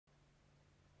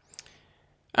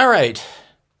All right.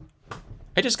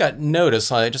 I just got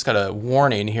notice. I just got a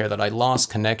warning here that I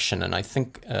lost connection, and I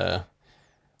think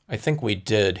we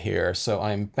did here. So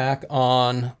I'm back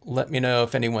on. Let me know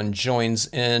if anyone joins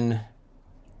in.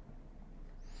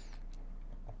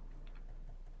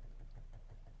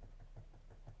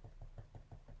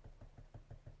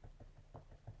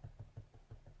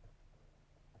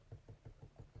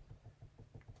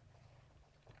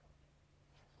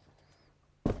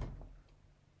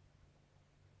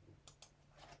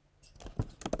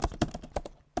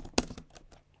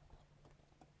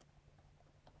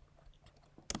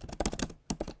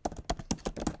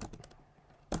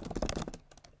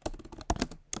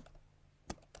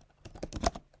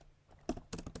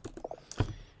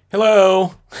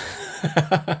 Hello.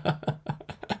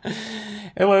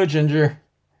 Hello, Ginger.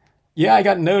 Yeah, I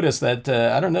got notice that,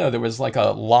 I don't know, there was like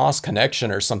a lost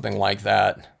connection or something like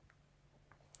that.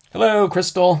 Hello,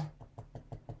 Crystal.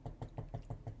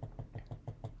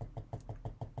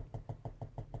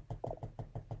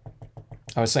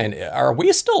 I was saying, are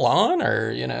we still on?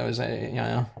 Or, is it,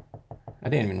 I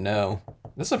didn't even know.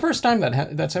 This is the first time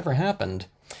that that's ever happened.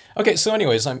 Okay, so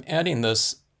anyways, I'm adding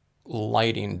this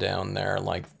lighting down there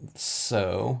like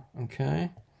so.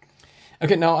 Okay.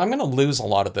 Okay, now I'm going to lose a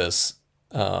lot of this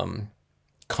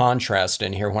contrast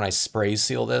in here when I spray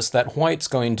seal this. That white's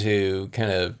going to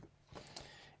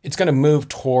it's going to move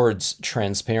towards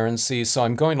transparency, so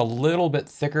I'm going a little bit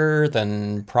thicker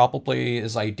than probably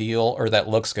is ideal, or that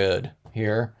looks good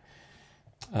here.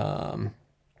 Hello,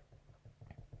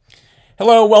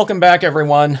 welcome back,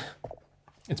 everyone.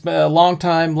 It's been a long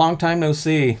time no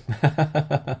see.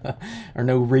 Or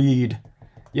no read.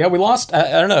 Yeah, we lost,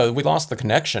 I don't know, we lost the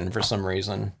connection for some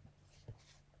reason.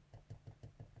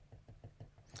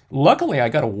 Luckily, I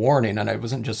got a warning and I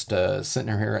wasn't just sitting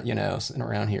here, sitting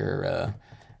around here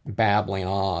babbling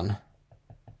on.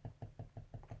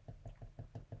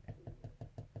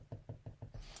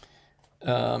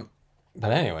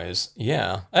 But anyways,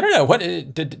 yeah. I don't know, what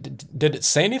did it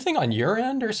say anything on your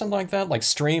end or something like that? Like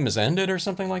stream has ended or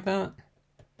something like that?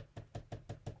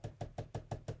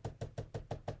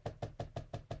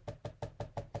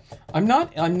 I'm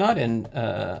not in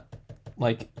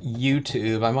like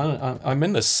YouTube. I'm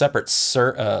in the separate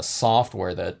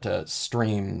software that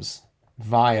streams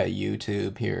via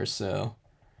YouTube here, so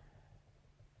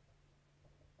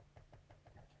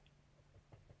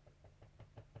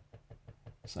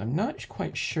I'm not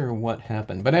quite sure what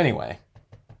happened, but anyway,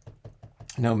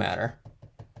 no matter.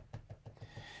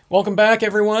 Welcome back,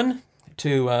 everyone,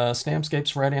 to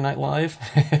Stampscapes Friday Night Live.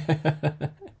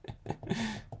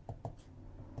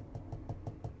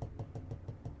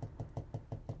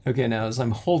 Okay, now as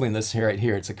I'm holding this here right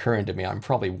here, it's occurring to me I'm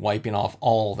probably wiping off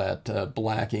all that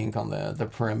black ink on the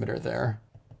perimeter there.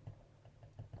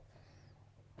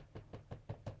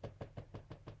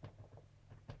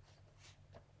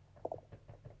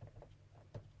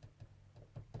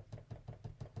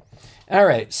 All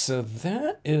right, so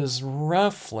that is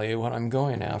roughly what I'm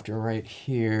going after right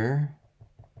here.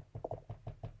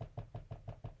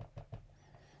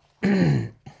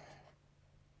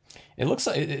 It looks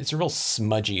like it's real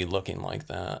smudgy looking like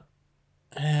that.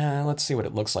 Let's see what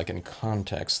it looks like in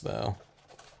context, though.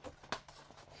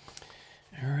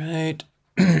 All right.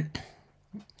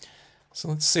 So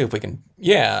let's see if we can...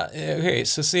 Yeah, okay,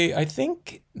 so see, I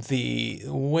think the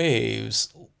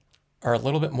waves are a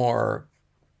little bit more...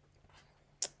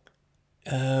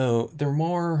 Oh, they're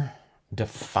more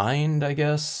defined, I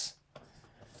guess.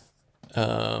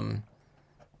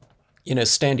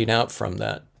 Standing out from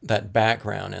that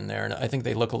background in there. And I think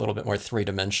they look a little bit more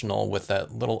three-dimensional with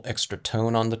that little extra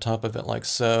tone on the top of it, like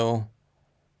so.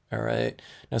 All right.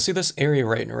 Now see this area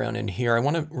right around in here? I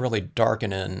want to really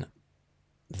darken in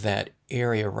that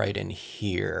area right in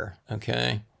here,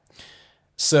 okay?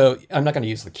 So I'm not going to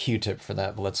use the Q-tip for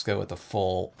that, but let's go with the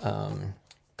full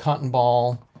cotton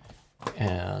ball.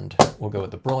 And we'll go with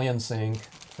the Brilliance ink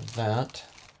for that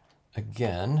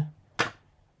again.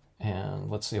 And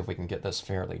let's see if we can get this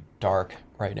fairly dark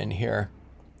right in here.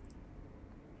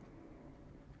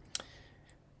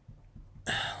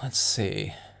 Let's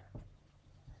see.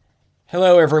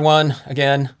 Hello, everyone,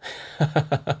 again.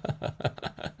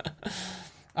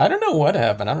 I don't know what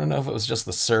happened. I don't know if it was just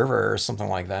the server or something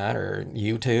like that, or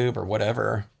YouTube or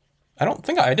whatever. I don't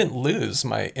think I didn't lose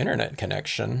my internet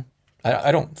connection.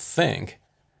 I don't think.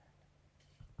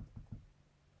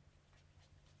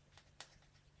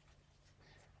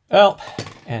 Well,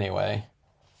 anyway,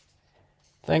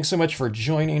 thanks so much for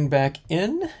joining back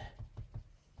in.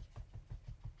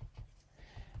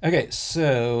 Okay,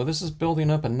 so this is building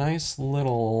up a nice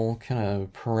little kind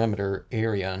of perimeter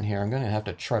area in here. I'm going to have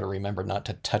to try to remember not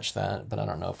to touch that, but I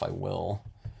don't know if I will.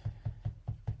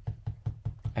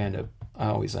 I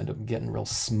always end up getting real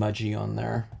smudgy on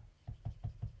there.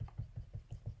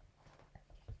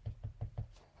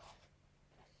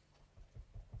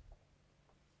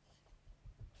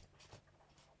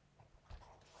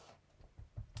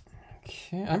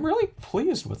 Okay, I'm really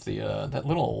pleased with the that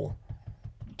little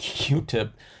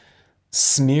Q-tip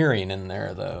smearing in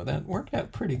there, though. That worked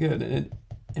out pretty good,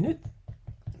 and it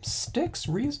sticks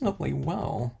reasonably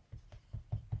well.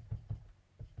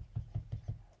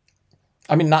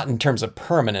 I mean, not in terms of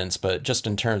permanence, but just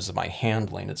in terms of my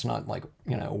handling. It's not like,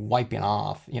 wiping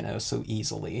off, so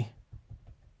easily.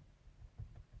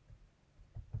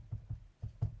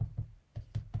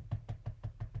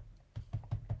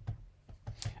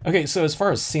 Okay, so as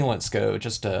far as sealants go,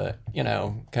 just kind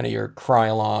of your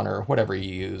Krylon or whatever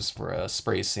you use for a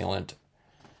spray sealant.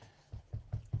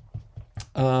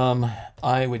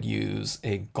 I would use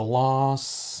a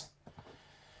gloss.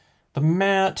 The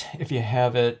matte, if you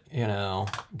have it, go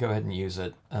ahead and use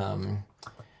it.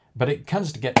 But it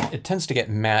tends to get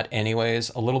matte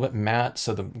anyways, a little bit matte.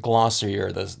 So the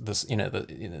glossier the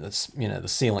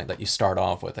sealant that you start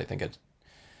off with, I think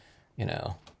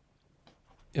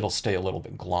it'll stay a little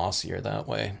bit glossier that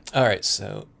way. All right,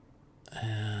 so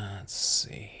let's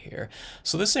see here.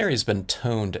 So this area's been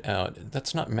toned out.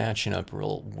 That's not matching up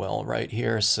real well right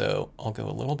here, so I'll go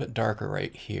a little bit darker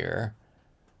right here.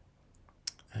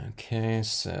 Okay,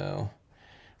 so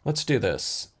let's do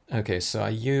this. Okay, so I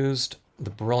used the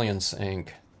Brilliance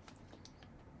ink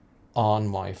on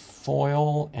my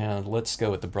foil, and let's go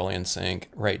with the Brilliance ink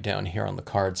right down here on the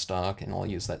cardstock, and I'll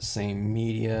use that same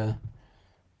media.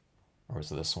 Or was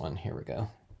this one? Here we go.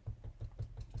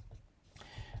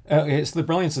 Okay, so the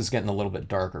Brilliance is getting a little bit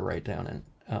darker right down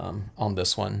in, on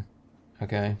this one.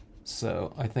 Okay,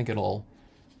 so I think it'll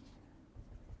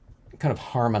kind of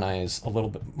harmonize a little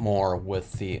bit more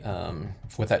with the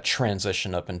with that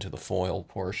transition up into the foil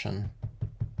portion.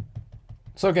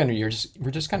 So again,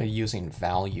 we're just kind of using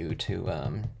value to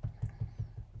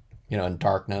and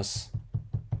darkness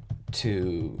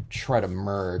to try to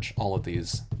merge all of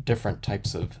these different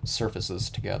types of surfaces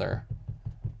together.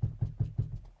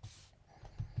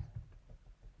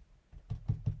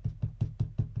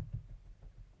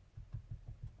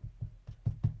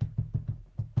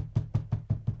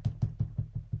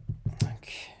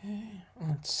 Okay,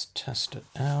 let's test it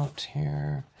out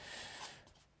here.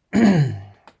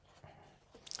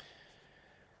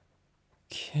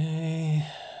 Okay.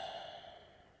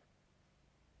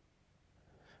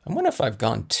 I wonder if I've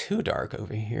gone too dark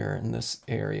over here in this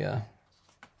area.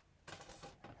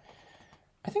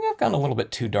 I think I've gone a little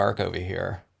bit too dark over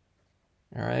here.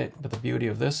 All right, but the beauty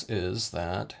of this is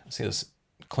that, see this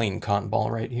clean cotton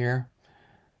ball right here?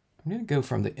 I'm gonna go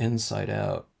from the inside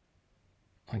out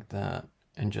like that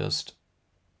and just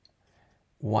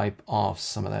wipe off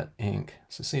some of that ink.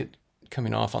 So see it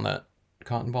coming off on that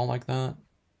cotton ball like that?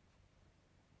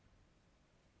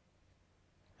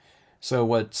 So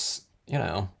what's,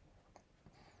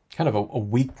 kind of a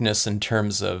weakness in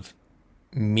terms of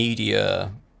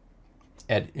media,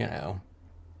 kind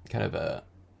of a,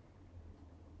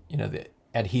 the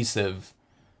adhesive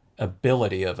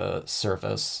ability of a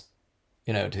surface,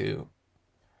 to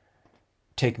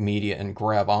take media and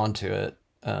grab onto it.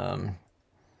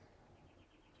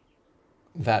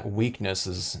 That weakness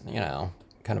is,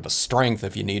 kind of a strength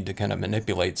if you need to kind of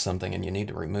manipulate something and you need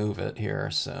to remove it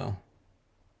here, so.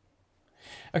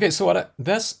 Okay, so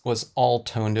this was all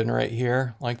toned in right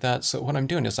here like that. So what I'm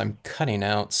doing is I'm cutting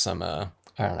out some, I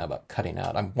don't know about cutting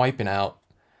out, I'm wiping out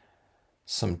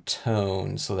some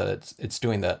tone so that it's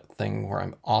doing that thing where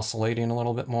I'm oscillating a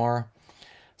little bit more.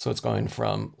 So it's going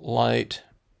from light,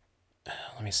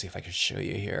 let me see if I can show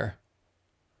you here.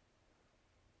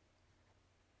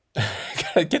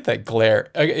 Gotta get that glare.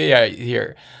 Okay, yeah,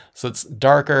 here. So it's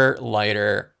darker,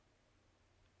 lighter.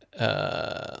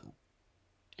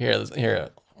 Here,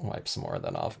 wipe some more of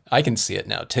that off. I can see it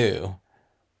now too.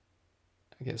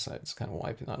 I guess I was kind of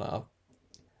wiping that off.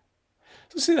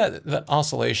 So see that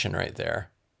oscillation right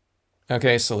there.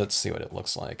 Okay, so let's see what it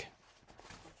looks like.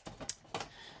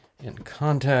 In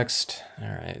context, all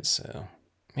right, so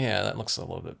yeah, that looks a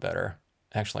little bit better.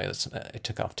 Actually, it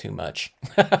took off too much.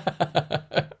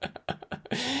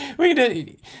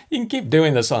 You can keep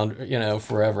doing this on,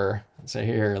 forever. So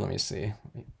here, let me see.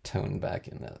 Let me tone back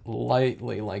in that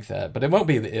lightly like that, but it won't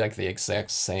be like the exact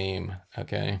same,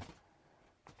 okay?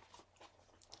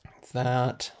 Like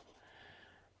that.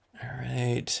 All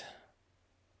right.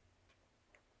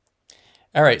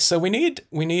 All right, so we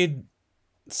need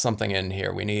something in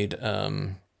here. We need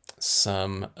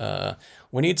some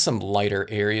lighter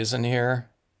areas in here.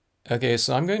 Okay,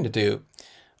 so I'm going to do,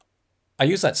 I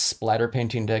use that splatter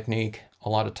painting technique a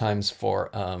lot of times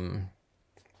for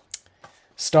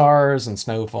stars and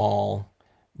snowfall,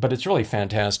 but it's really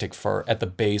fantastic for at the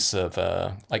base of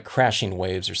like crashing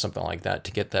waves or something like that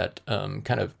to get that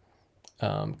kind of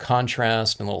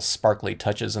contrast and little sparkly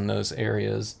touches in those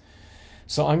areas.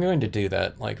 So I'm going to do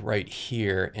that like right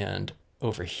here and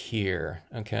over here,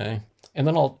 okay? And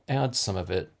then I'll add some of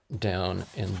it down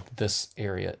in this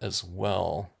area as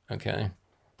well, okay?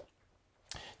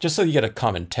 Just so you get a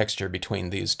common texture between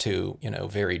these two, you know,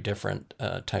 very different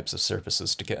types of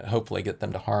surfaces to hopefully get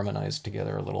them to harmonize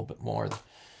together a little bit more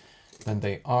than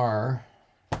they are.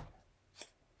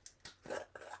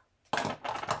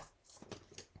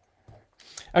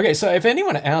 Okay, so if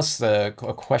anyone asks a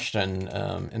question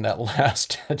in that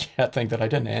last chat thing that I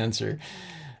didn't answer,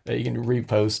 you can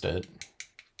repost it.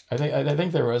 I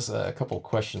think there was a couple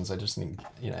questions I just need,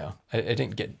 you know, I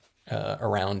didn't get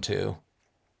around to.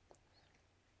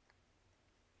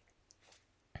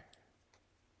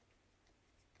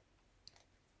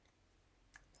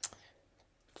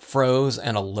 Froze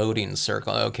and a loading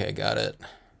circle. Okay, got it.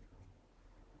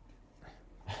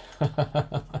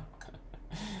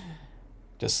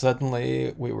 Just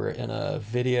suddenly we were in a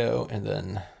video and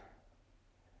then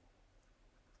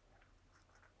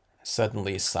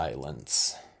suddenly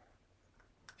silence.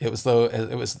 It was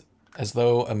as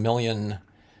though a million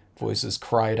voices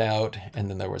cried out and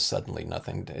then there was suddenly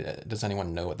nothing. Does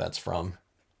anyone know what that's from?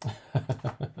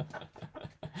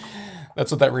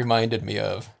 That's what that reminded me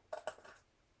of.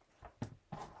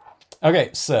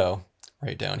 Okay, so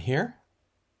right down here.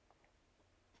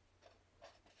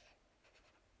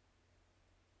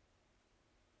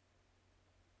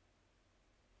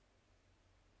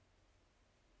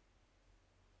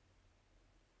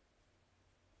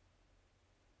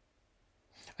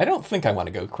 I don't think I want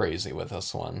to go crazy with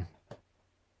this one.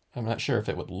 I'm not sure if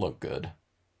it would look good,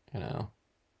 you know.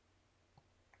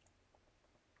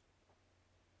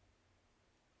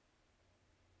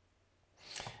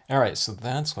 All right, so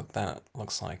that's what that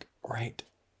looks like right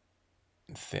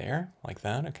there, like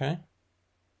that, okay.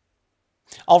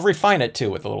 I'll refine it too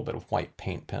with a little bit of white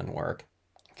paint pen work,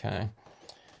 okay.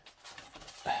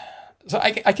 So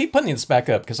I keep putting this back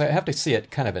up because I have to see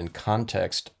it kind of in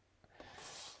context,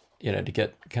 you know, to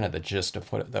get kind of the gist of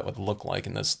what that would look like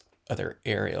in this other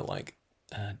area, like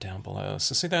down below.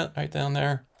 So see that right down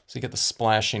there? So you get the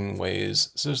splashing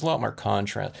waves. So there's a lot more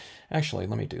contrast. Actually,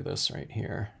 let me do this right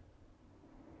here.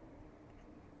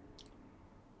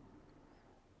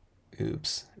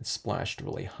 Oops, it splashed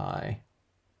really high.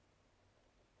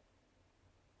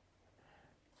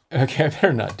 Okay, I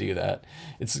better not do that.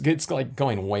 It's like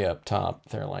going way up top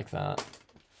there like that.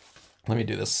 Let me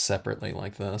do this separately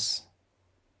like this.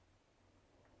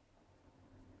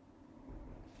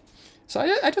 So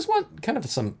I just want kind of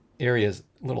some areas,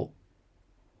 little,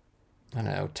 I don't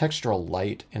know, textural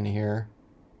light in here.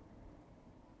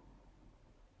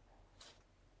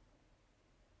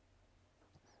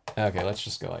 Okay, let's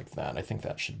just go like that. I think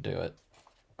that should do it.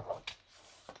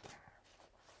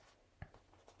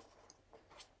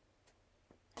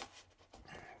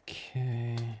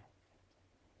 Okay.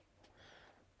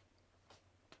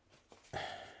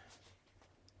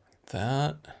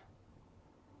 That.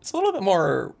 It's a little bit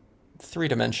more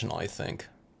three-dimensional, I think,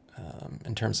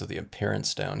 in terms of the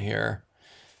appearance down here.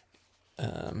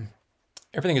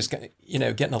 Everything is, you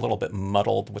know, getting a little bit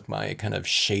muddled with my kind of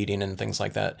shading and things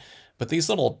like that. But these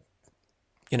little,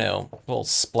 you know, little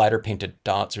splatter painted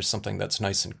dots or something that's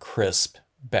nice and crisp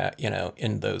back, you know,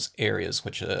 in those areas,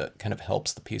 which kind of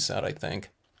helps the piece out, I think.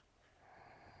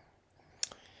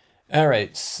 All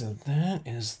right, so that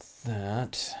is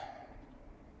that.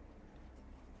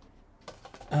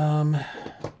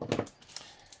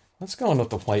 Let's go in with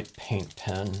the white paint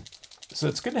pen. So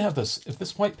it's good to have this, if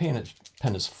this white paint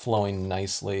pen is flowing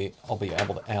nicely, I'll be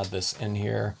able to add this in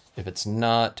here. If it's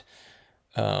not,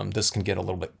 this can get a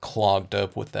little bit clogged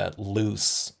up with that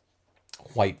loose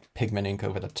white pigment ink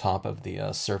over the top of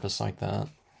the surface like that.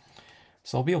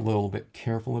 So I'll be a little bit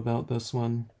careful about this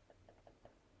one.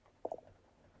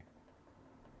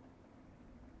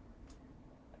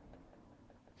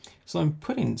 So I'm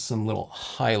putting some little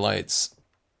highlights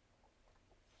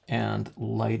and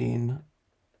lighting.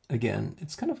 Again,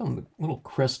 it's kind of on the little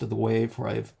crest of the wave where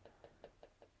I've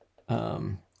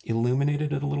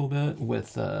illuminated it a little bit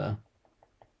with a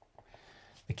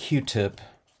Q-tip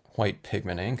white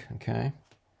pigment ink, okay?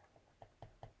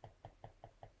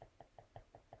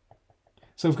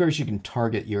 So of course you can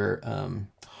target your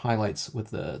highlights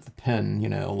with the pen,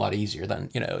 a lot easier than,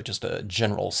 just a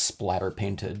general splatter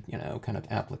painted, kind of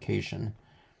application.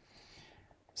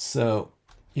 So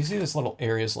you see these little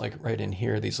areas like right in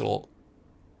here, these little,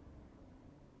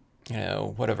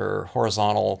 whatever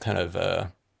horizontal kind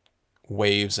of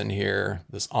waves in here,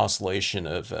 this oscillation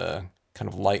of kind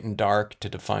of light and dark to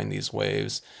define these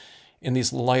waves. In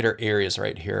these lighter areas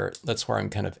right here, that's where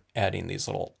I'm kind of adding these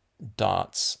little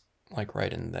dots, like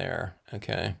right in there,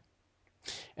 okay?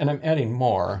 And I'm adding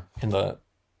more in the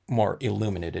more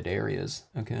illuminated areas,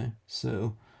 okay?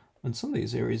 So on some of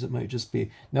these areas, it might just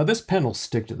be... Now, this pen will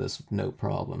stick to this with no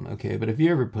problem, okay? But if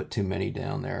you ever put too many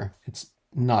down there, it's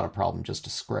not a problem just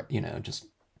to scratch, just...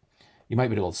 You might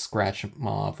be able to scratch them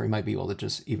off, or you might be able to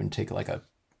just even take like a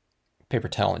paper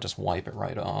towel and just wipe it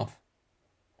right off.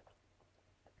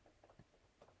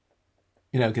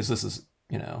 Because this is,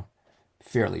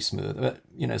 fairly smooth. But,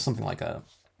 something like a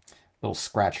little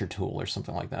scratcher tool or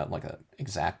something like that, like a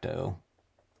X-Acto.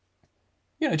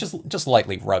 Just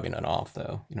lightly rubbing it off,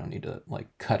 though. You don't need to, like,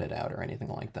 cut it out or anything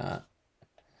like that.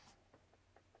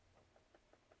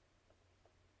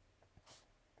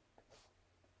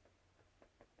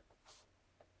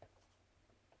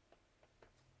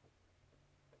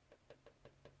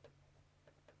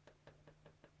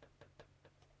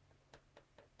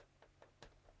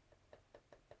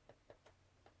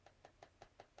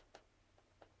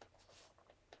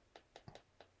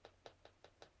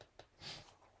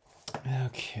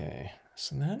 Okay,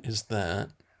 so that is that.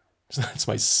 So that's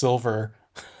my silver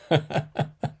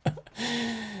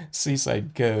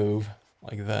Seaside Cove,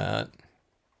 like that.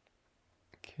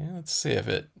 Okay, let's see if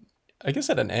it... I guess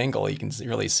at an angle you can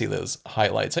really see those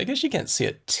highlights. I guess you can't see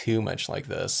it too much like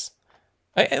this.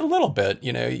 A little bit,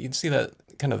 you can see that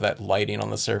kind of that lighting on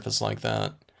the surface like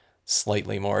that.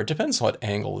 Slightly more. It depends what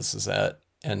angle this is at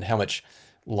and how much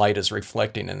light is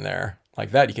reflecting in there.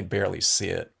 Like that you can barely see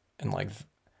it. And like...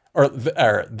 Or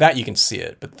that you can see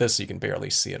it, but this you can barely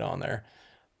see it on there.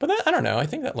 But that, I don't know, I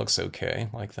think that looks okay,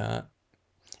 like that.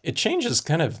 It changes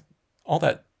kind of all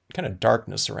that kind of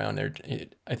darkness around there.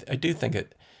 I do think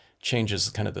it changes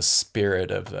kind of the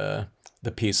spirit of the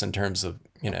piece in terms of,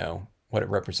 what it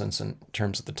represents in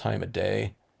terms of the time of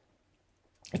day.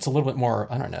 It's a little bit more,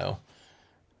 I don't know,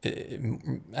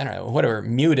 whatever,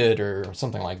 muted or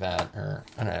something like that, or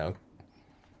I don't know.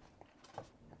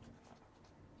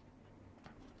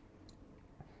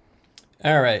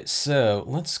 All right, so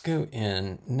let's go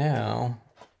in now.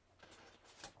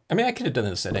 I mean, I could have done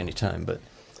this at any time, but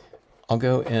I'll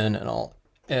go in and I'll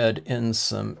add in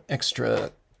some extra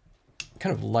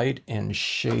kind of light and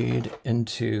shade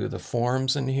into the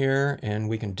forms in here, and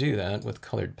we can do that with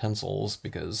colored pencils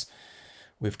because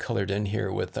we've colored in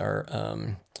here with our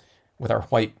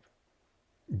white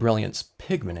Brilliance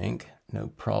pigment ink, no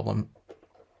problem.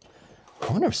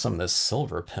 I wonder if some of this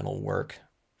silver pen will work.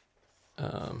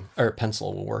 Or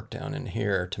pencil will work down in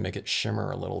here to make it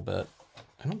shimmer a little bit.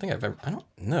 I don't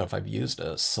know if I've used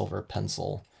a silver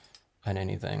pencil on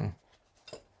anything,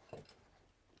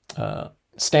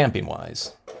 stamping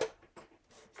wise.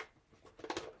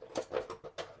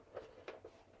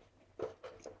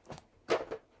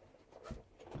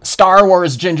 Star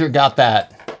Wars Ginger got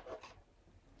that.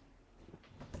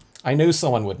 I knew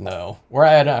someone would know, or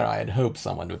I'd hoped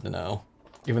someone would know,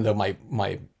 even though my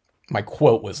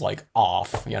quote was like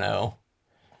off,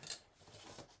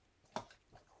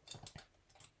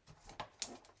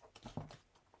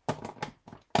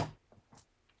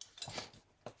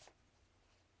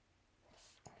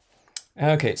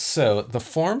 Okay, so the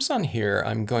forms on here,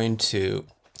 I'm going to...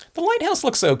 The lighthouse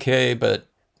looks okay, but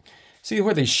see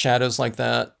where these shadows like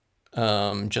that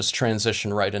just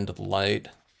transition right into the light?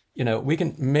 We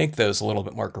can make those a little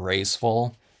bit more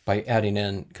graceful by adding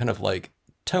in kind of like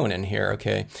tone in here,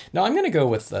 okay? Now I'm going to go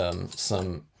with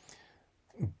some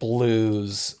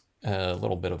blues, a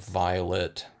little bit of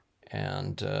violet,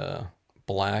 and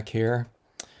black here.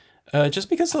 Just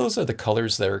because those are the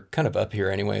colors that are kind of up here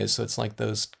anyway, so it's like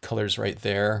those colors right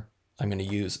there I'm going to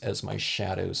use as my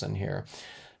shadows in here.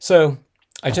 So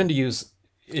I tend to use,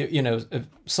 if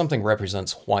something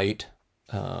represents white,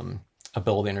 a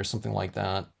building or something like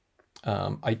that,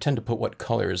 I tend to put what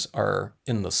colors are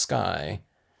in the sky.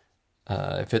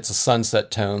 If it's a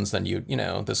sunset tones, then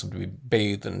this would be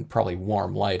bathed in probably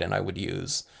warm light, and I would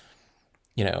use,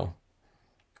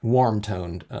 warm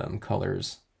toned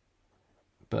colors.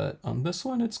 But on this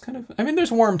one, it's kind of, I mean, there's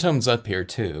warm tones up here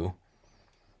too,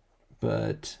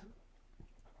 but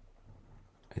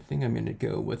I think I'm going to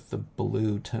go with the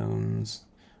blue tones.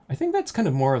 I think that's kind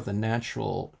of more of the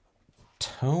natural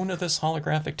tone of this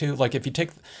holographic too. Like if you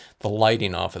take the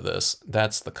lighting off of this,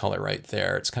 that's the color right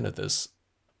there. It's kind of this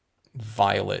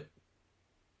violet,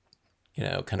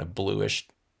 kind of bluish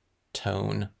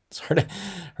tone. It's hard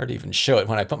to even show it.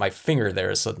 When I put my finger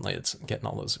there, suddenly it's getting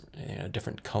all those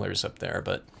different colors up there.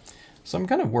 But so I'm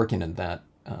kind of working in that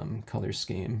color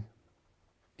scheme.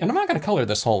 And I'm not going to color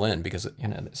this whole in because,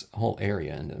 this whole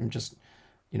area, and I'm just,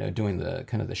 doing the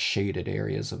kind of the shaded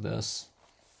areas of this.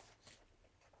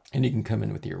 And you can come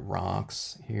in with your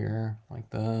rocks here,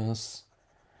 like this.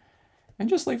 And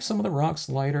just leave some of the rocks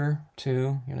lighter,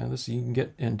 too. This you can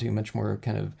get into much more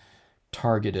kind of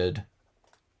targeted,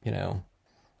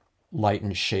 light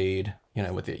and shade,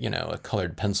 with a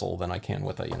colored pencil than I can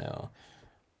with a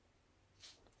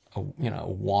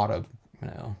wad of,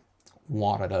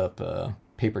 wadded up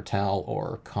paper towel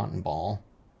or cotton ball,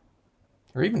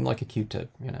 or even like a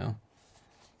Q-tip,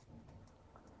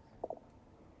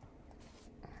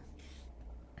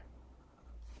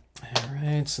 All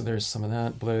right, so there's some of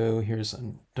that blue. Here's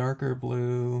a darker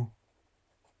blue.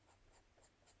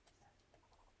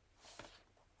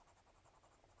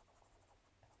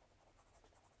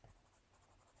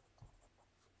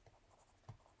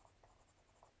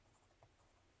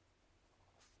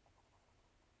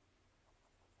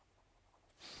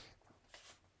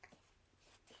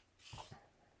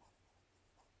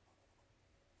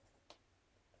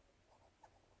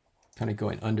 Kind of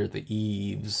going under the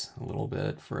eaves a little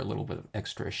bit for a little bit of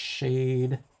extra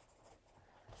shade.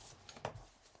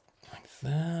 Like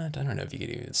that. I don't know if you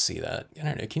can even see that. I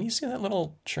don't know. Can you see that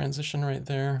little transition right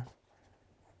there?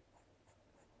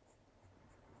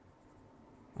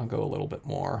 I'll go a little bit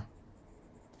more.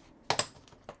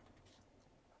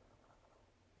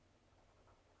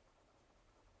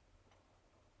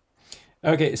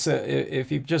 Okay, so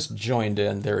if you've just joined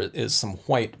in, there is some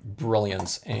white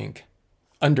Brilliance ink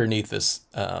underneath this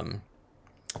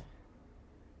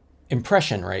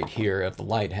impression right here of the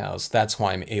lighthouse. That's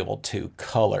why I'm able to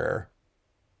color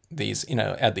these,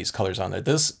 add these colors on there.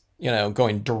 This,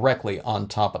 going directly on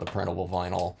top of the printable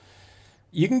vinyl.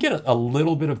 You can get a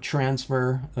little bit of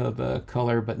transfer of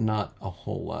color, but not a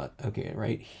whole lot. Okay,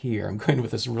 right here, I'm going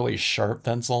with this really sharp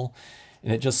pencil,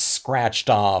 and it just scratched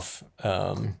off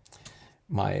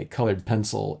my colored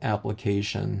pencil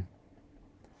application.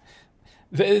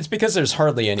 It's because there's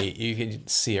hardly any, you can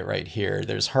see it right here,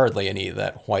 there's hardly any of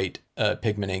that white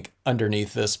pigment ink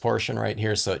underneath this portion right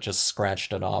here, so it just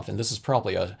scratched it off. And this is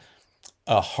probably a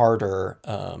harder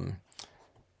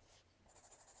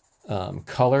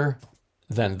color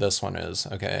than this one is,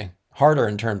 okay? Harder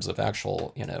in terms of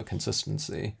actual,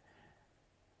 consistency.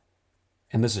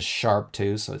 And this is sharp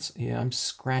too, so it's, I'm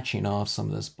scratching off some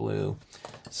of this blue.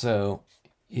 So,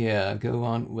 yeah, go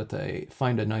on with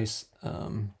find a nice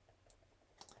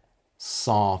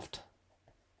soft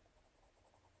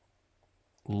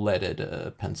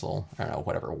leaded pencil, I don't know,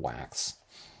 whatever, wax.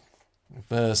 Like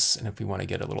this, and if we want to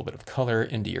get a little bit of color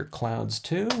into your clouds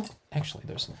too, actually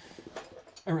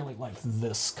I really like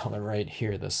this color right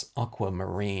here, this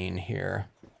aquamarine here.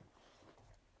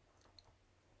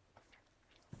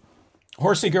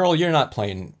 Horsey Girl, you're not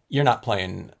playing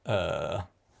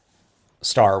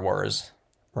Star Wars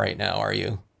right now, are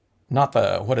you? Not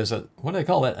what is it? What do they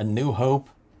call that? A New Hope?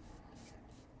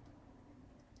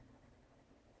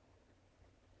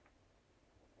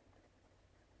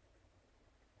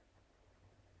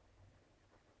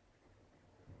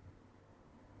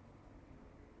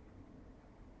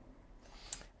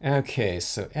 Okay,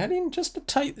 so adding just a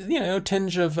tight,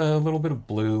 tinge of a little bit of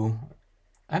blue.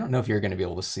 I don't know if you're going to be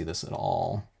able to see this at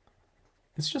all.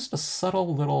 It's just a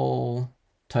subtle little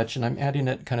touch, and I'm adding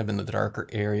it kind of in the darker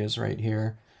areas right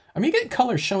here. I mean, you get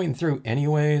color showing through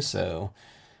anyway, so,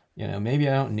 maybe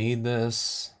I don't need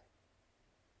this.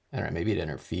 I don't know, maybe it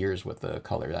interferes with the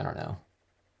color, I don't know.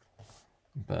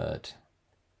 But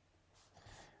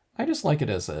I just like it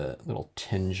as a little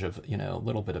tinge of, a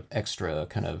little bit of extra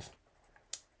kind of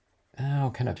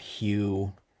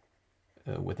hue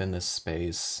within this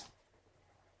space.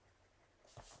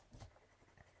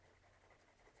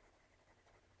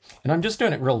 And I'm just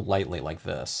doing it real lightly like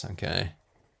this, okay?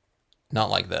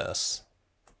 Not like this.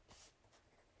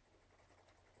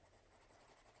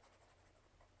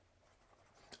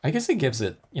 I guess it gives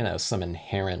it, some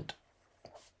inherent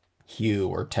hue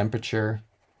or temperature.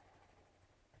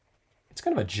 It's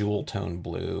kind of a jewel tone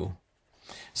blue.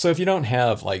 So if you don't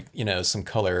have like, some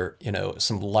color,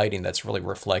 some lighting that's really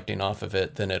reflecting off of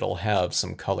it, then it'll have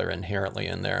some color inherently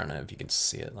in there. I don't know if you can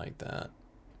see it like that.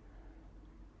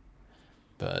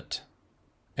 But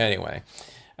anyway,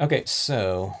 okay,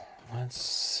 so let's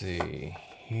see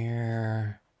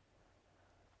here.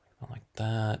 Like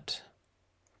that.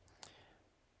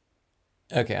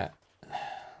 Okay.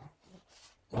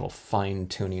 little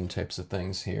fine-tuning types of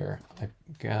things here. I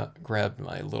grabbed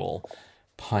my little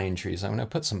pine trees. I'm going to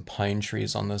put some pine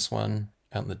trees on this one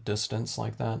out in the distance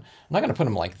like that. I'm not going to put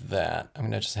them like that. I'm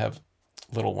going to just have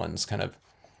little ones kind of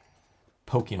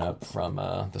poking up from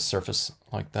the surface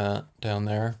like that down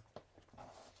there.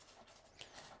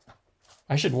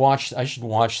 I should watch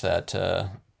that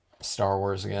Star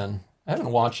Wars again. I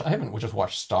haven't just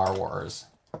watched Star Wars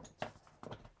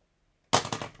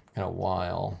in a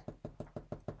while.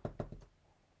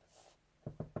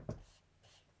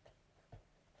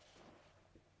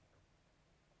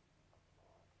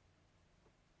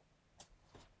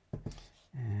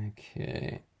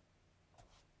 Okay.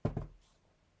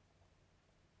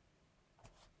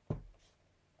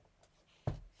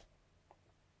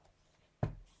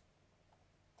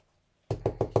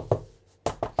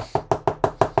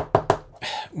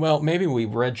 Well, maybe we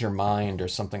read your mind or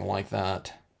something like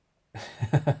that.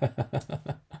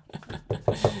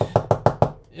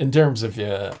 In terms of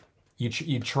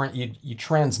you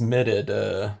transmitted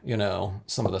you know,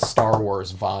 some of the Star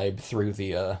Wars vibe through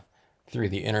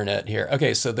the internet here.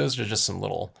 Okay, so those are just some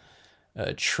little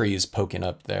trees poking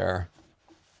up there.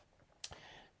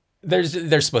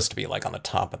 They're supposed to be like on the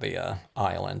top of the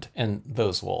island, and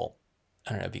those will,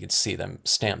 I don't know if you could see them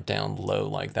stamped down low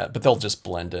like that, but they'll just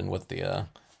blend in with the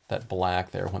that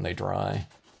black there when they dry.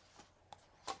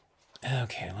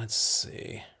 Okay, let's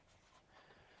see.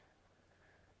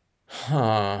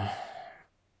 Huh.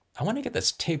 I want to get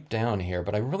this taped down here,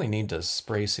 but I really need to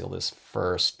spray seal this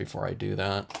first before I do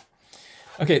that.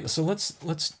 Okay, so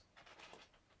let's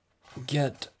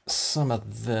get some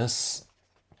of this.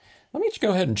 Let me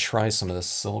go ahead and try some of this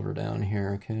silver down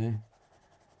here, okay?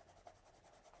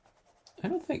 I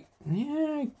don't think,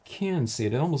 yeah, I can see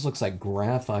it. It almost looks like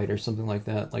graphite or something like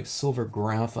that, like silver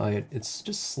graphite. It's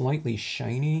just slightly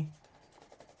shiny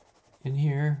in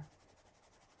here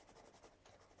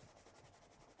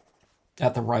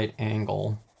at the right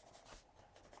angle.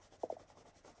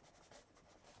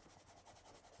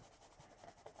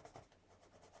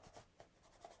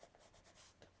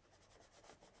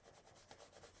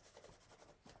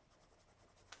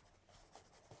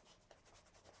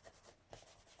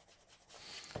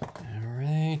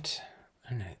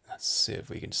 Let's see if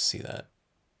we can see that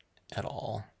at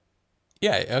all.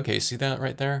 Yeah, okay, see that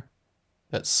right there?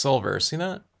 That's silver, see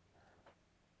that?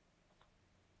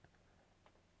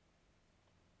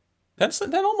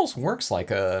 That almost works like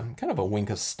a kind of a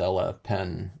Wink of Stella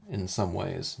pen in some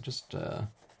ways. Just you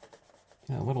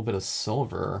know, a little bit of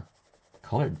silver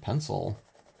colored pencil.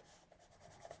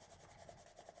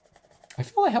 I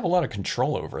feel I have a lot of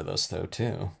control over this though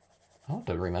too. I'll have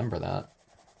to remember that.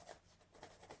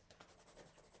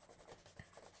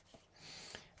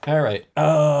 All right.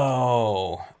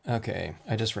 Oh, okay.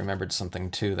 I just remembered something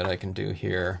too that I can do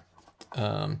here.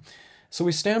 So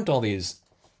we stamped all these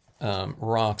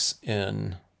rocks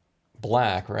in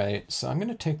black, right? So I'm going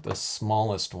to take the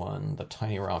smallest one, the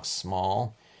tiny rock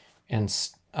small, and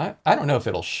I don't know if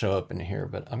it'll show up in here,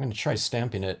 but I'm going to try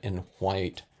stamping it in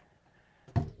white,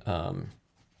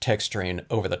 texturing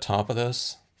over the top of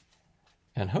this,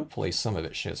 and hopefully some of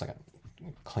it shows. I got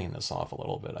clean this off a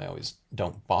little bit. I always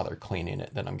don't bother cleaning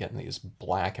it. Then I'm getting these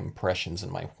black impressions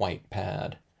in my white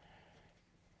pad.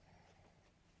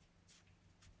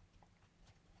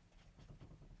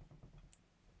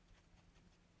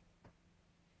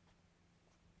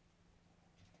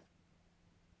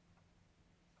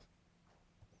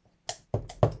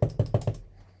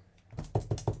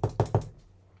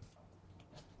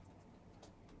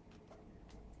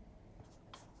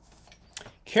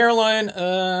 Caroline,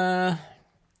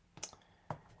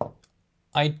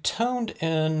 I toned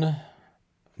in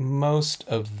most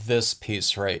of this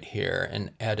piece right here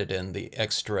and added in the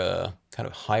extra kind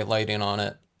of highlighting on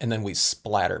it, and then we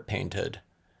splatter painted.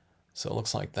 So it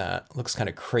looks like that. It looks kind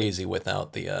of crazy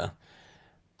without the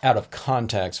out of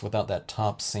context, without that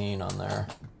top scene on there.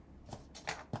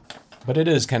 But it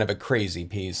is kind of a crazy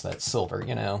piece, that silver,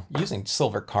 you know, using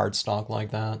silver cardstock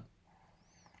like that.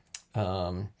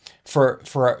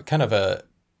 For kind of a,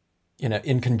 you know,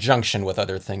 in conjunction with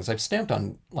other things. I've stamped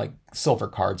on like silver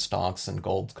cardstocks and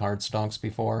gold cardstocks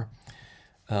before,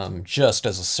 just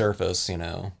as a surface, you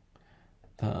know.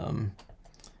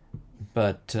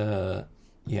 But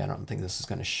yeah, I don't think this is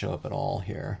going to show up at all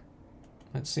here.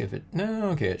 Let's see if it, no,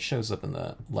 okay, it shows up in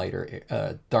the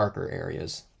lighter, darker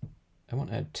areas. I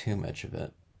won't add too much of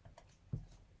it.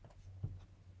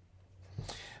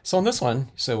 So on this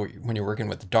one, so when you're working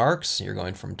with darks, you're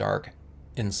going from dark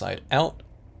inside out.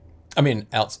 I mean,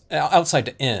 outside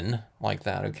to in, like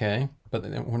that, okay? But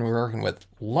then when we're working with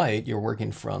light, you're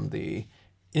working from the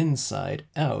inside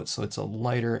out, so it's a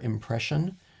lighter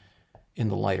impression in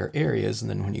the lighter areas, and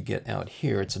then when you get out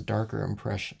here, it's a darker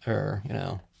impression, or, you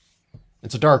know,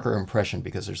 it's a darker impression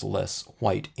because there's less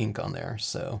white ink on there,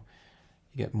 so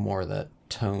you get more of that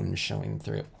tone showing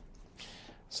through.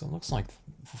 So it looks like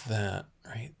that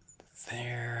right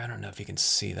there. I don't know if you can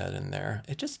see that in there.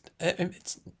 It's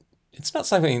not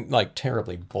something like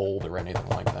terribly bold or anything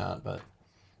like that, but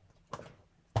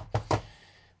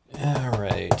all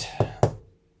right.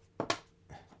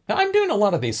 Now I'm doing a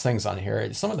lot of these things on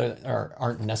here. Some of them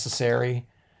aren't necessary,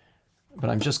 but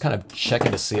I'm just kind of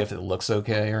checking to see if it looks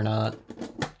okay or not.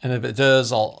 And if it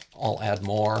does, I'll add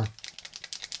more.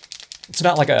 It's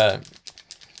not like a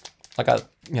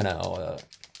you know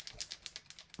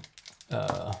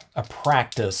a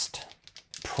practiced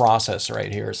process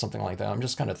right here or something like that. I'm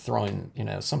just kind of throwing, you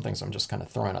know, some things I'm just kind of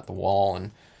throwing at the wall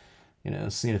and, you know,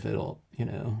 seeing if it'll, you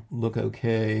know, look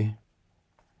okay.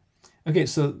 Okay,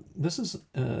 so this is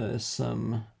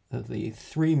some of the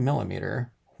 3mm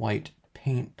white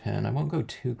paint pen. I won't go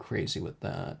too crazy with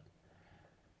that,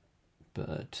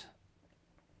 but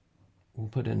we'll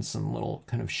put in some little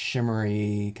kind of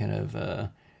shimmery, kind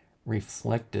of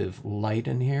reflective light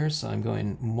in here. So I'm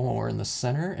going more in the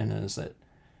center, and as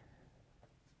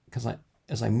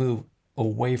I move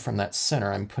away from that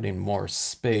center, I'm putting more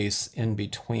space in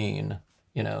between,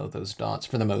 you know, those dots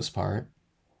for the most part,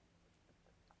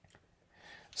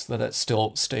 so that it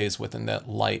still stays within that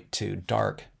light to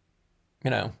dark,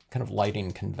 you know, kind of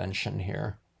lighting convention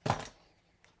here.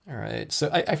 All right,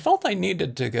 so I felt I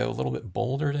needed to go a little bit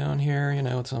bolder down here, you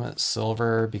know, with some of that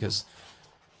silver, because,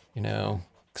 you know,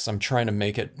 because I'm trying to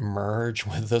make it merge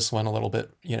with this one a little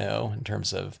bit, you know, in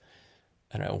terms of,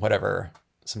 I don't know, whatever,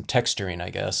 some texturing, I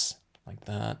guess, like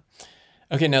that.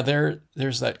 Okay, now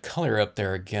there's that color up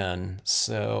there again.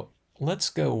 So let's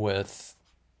go with,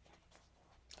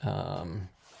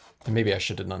 maybe I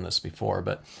should have done this before,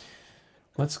 but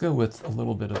let's go with a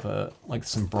little bit of like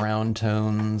some brown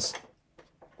tones.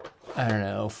 I don't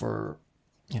know, for,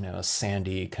 you know, a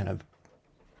sandy kind of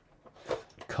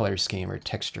color scheme or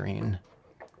texturing.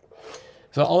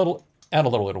 So I'll add a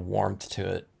little bit of warmth to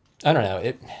it. I don't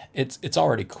know, it's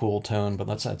already cool tone, but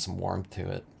let's add some warmth to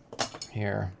it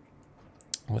here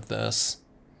with this.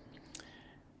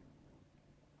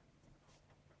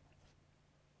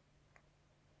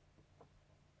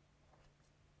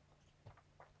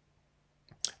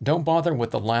 Don't bother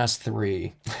with the last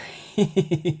three.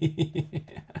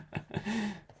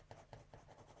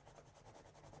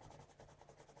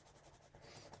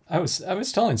 I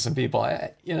was telling some people,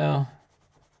 you know,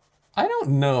 I don't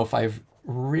know if I've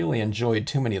really enjoyed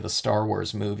too many of the Star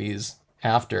Wars movies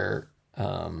after,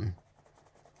 you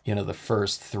know, the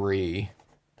first three.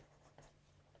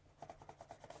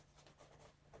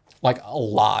 Like a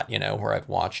lot, you know, where I've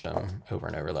watched them over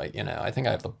and over. Like, you know, I think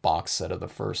I have the box set of the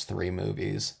first three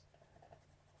movies.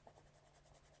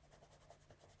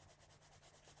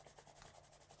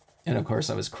 And of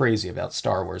course, I was crazy about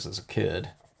Star Wars as a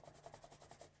kid,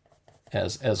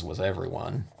 as was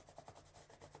everyone.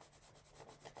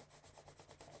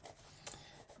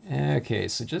 Okay,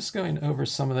 so just going over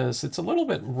some of this. It's a little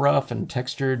bit rough and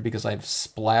textured because I've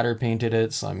splatter painted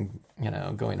it, so I'm, you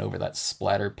know, going over that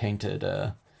splatter painted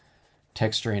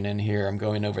texturing in here. I'm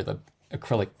going over the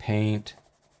acrylic paint.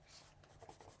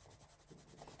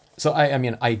 So I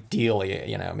mean, ideally,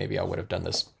 you know, maybe I would have done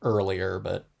this earlier,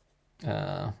 but,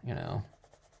 you know,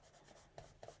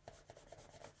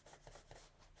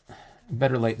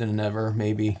 better late than never,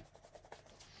 maybe.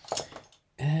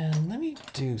 And let me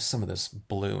do some of this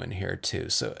blue in here too.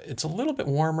 So it's a little bit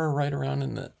warmer right around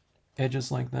in the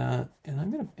edges like that. And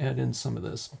I'm going to add in some of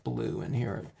this blue in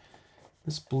here.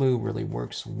 This blue really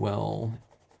works well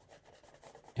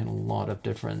in a lot of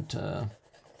different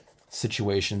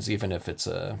situations, even if it's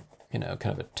a, you know,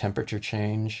 kind of a temperature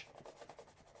change.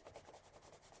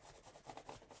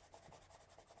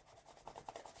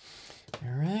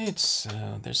 All right,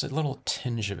 so there's a little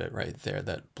tinge of it right there,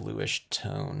 that bluish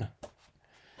tone.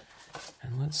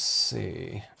 And let's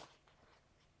see.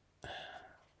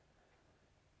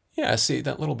 Yeah, see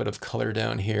that little bit of color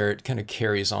down here, it kind of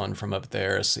carries on from up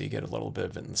there, so you get a little bit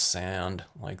of it in the sand,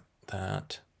 like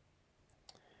that.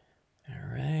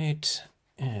 All right,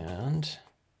 and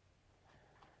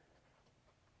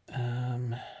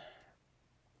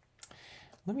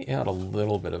let me add a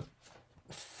little bit of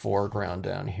foreground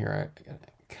down here. I gotta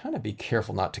kind of be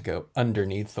careful not to go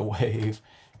underneath the wave,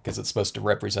 because it's supposed to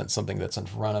represent something that's in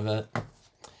front of it.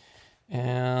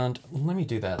 And let me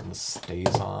do that in the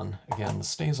StazOn. Again, the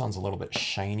StazOn's a little bit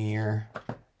shinier.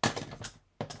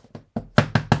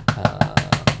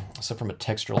 So So from a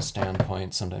textural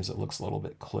standpoint, sometimes it looks a little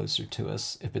bit closer to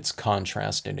us if it's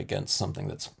contrasting against something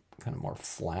that's kind of more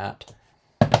flat.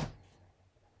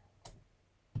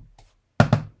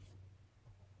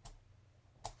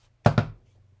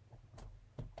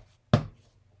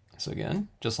 So again,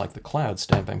 just like the cloud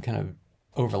stamp, I'm kind of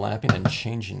overlapping and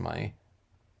changing my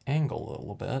angle a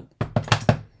little bit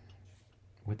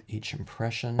with each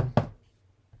impression.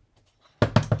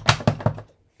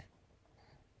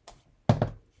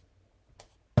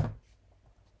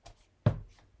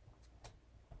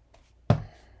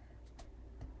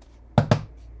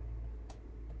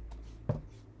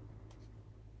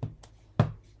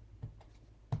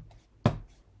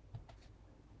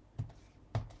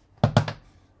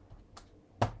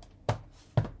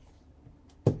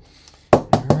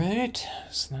 Alright,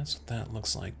 so that's what that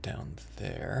looks like down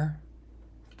there.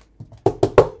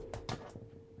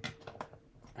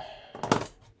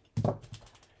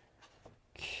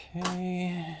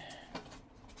 Okay.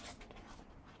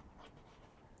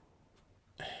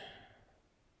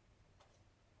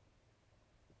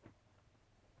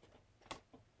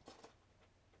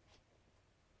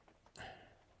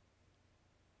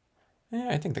 Yeah,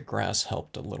 I think the grass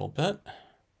helped a little bit.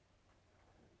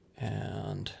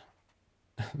 And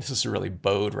this is really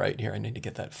bowed right here. I need to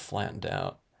get that flattened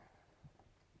out.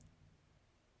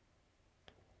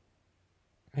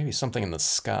 Maybe something in the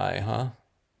sky, huh?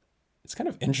 It's kind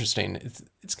of interesting.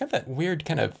 It's got that weird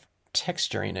kind of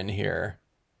texturing in here.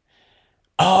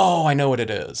 Oh, I know what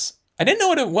it is. I didn't know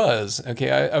what it was.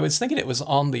 Okay, I was thinking it was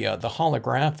on the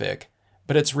holographic,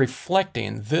 but it's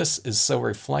reflecting. This is so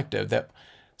reflective that,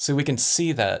 so we can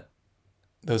see that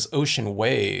those ocean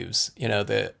waves, you know,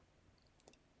 that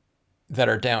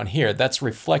are down here, that's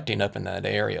reflecting up in that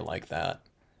area like that.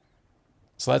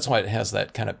 So that's why it has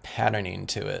that kind of patterning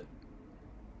to it.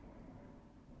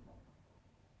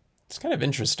 It's kind of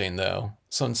interesting though.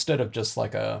 So instead of just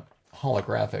like a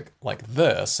holographic like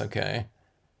this, okay,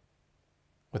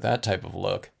 with that type of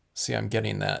look, see, I'm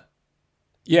getting that.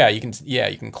 Yeah, you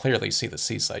can clearly see the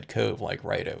Seaside Cove like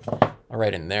right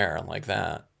in there like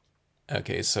that.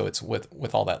 Okay, so it's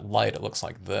with all that light, it looks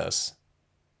like this.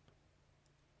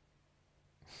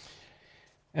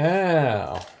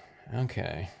 Oh,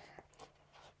 okay.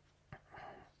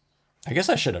 I guess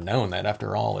I should have known that.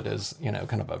 After all, it is, you know,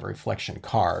 kind of a reflection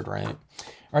card, right? All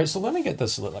right, so let me get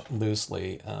this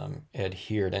loosely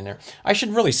adhered in there. I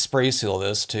should really spray seal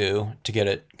this too to get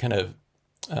it kind of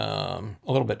a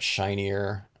little bit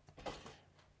shinier.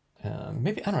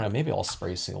 Maybe, I don't know, maybe I'll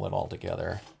spray seal it all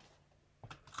together.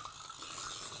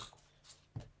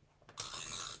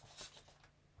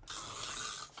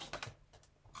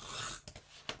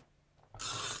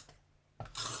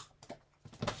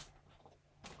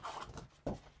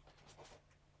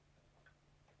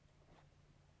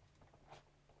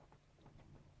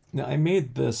 Now I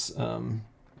made this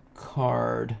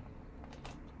card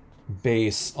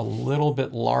base a little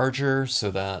bit larger so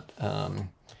that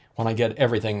when I get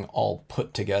everything all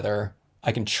put together,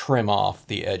 I can trim off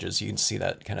the edges. You can see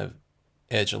that kind of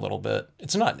edge a little bit.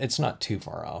 It's not too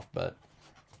far off, but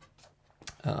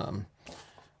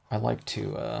I like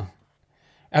to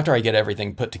after I get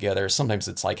everything put together, sometimes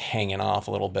it's like hanging off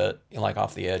a little bit, like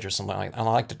off the edge or something like that. I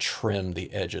like to trim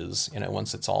the edges, you know,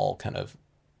 once it's all kind of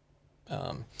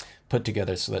put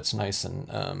together, so that's nice and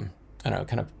I don't know,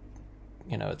 kind of,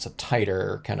 you know, it's a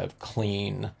tighter kind of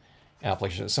clean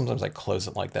application. Sometimes I close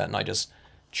it like that and I just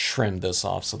trim this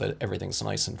off so that everything's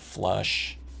nice and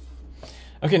flush.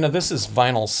 Okay, now this is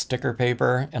vinyl sticker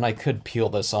paper, and I could peel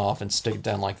this off and stick it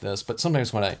down like this, but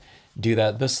sometimes when I do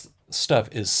that, this stuff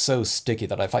is so sticky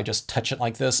that if I just touch it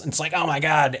like this, it's like, oh my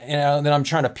God, you know, and then I'm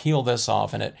trying to peel this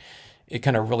off and it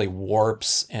kind of really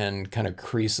warps and kind of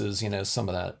creases, you know, some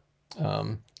of that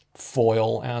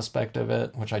foil aspect of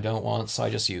it, which I don't want, so I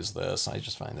just use this. I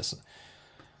just find this,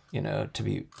 you know, to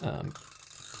be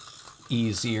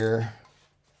easier,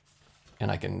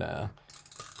 and I can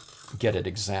get it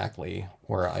exactly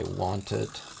where I want it.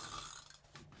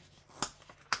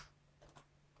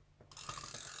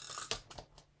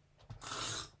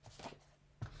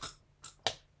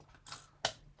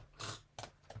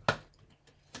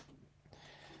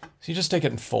 So you just take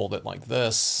it and fold it like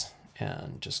this,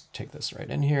 and just take this right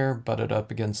in here, butt it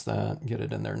up against that, get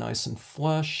it in there nice and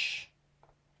flush,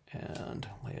 and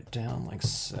lay it down like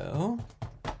so.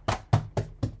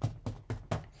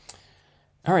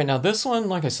 All right, now this one,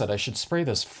 like I said, I should spray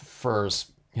this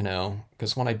first, you know,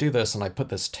 because when I do this and I put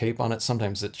this tape on it,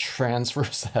 sometimes it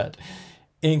transfers that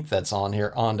ink that's on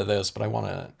here onto this, but I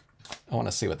want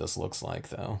to see what this looks like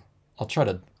though. I'll try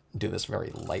to do this very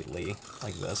lightly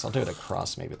like this. I'll do it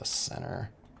across maybe the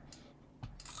center.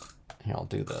 Here, I'll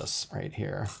do this right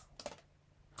here.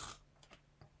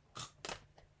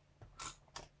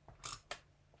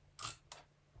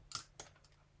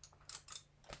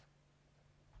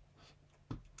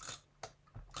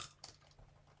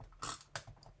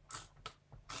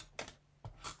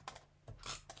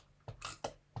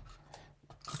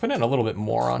 Put in a little bit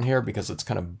more on here because it's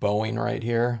kind of bowing right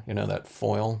here, you know, that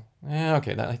foil. Yeah,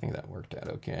 okay, I think that worked out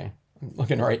okay. I'm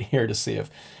looking right here to see if,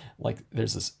 like,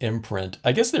 there's this imprint.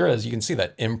 I guess there is. You can see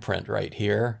that imprint right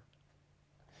here.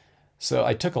 So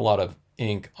I took a lot of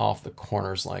ink off the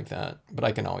corners like that, but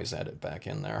I can always add it back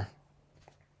in there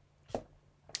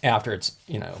after it's,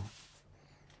 you know,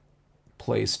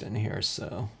 placed in here,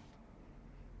 so.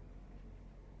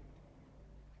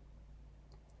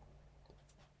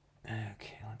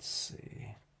 Okay, let's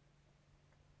see.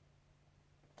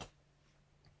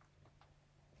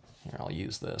 Here, I'll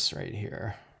use this right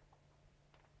here.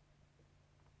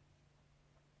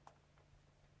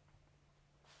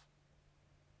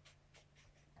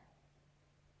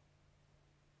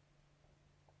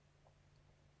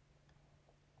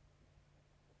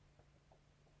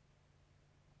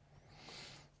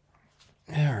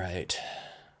 All right.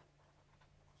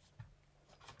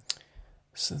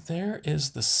 So there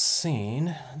is the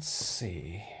scene. Let's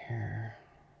see here.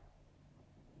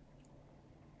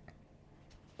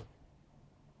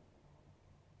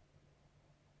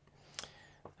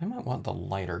 I might want the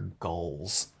lighter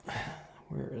gulls.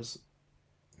 Where is...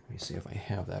 Let me see if I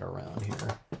have that around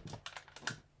here.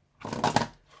 I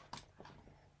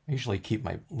usually keep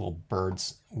my little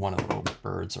birds, one of the little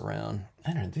birds around.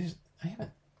 I don't know, these, I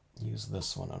haven't used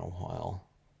this one in a while.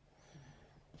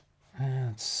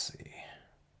 Let's see.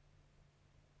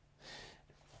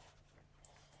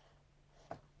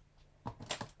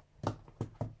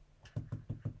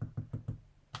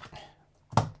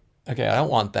 Okay, I don't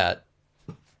want that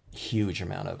huge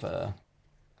amount of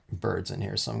birds in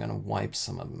here, so I'm going to wipe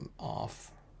some of them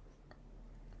off.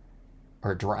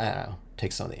 Or dry,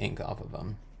 take some of the ink off of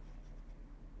them.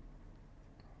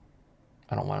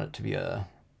 I don't want it to be a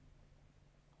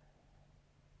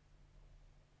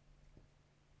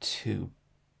too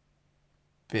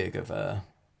big of a,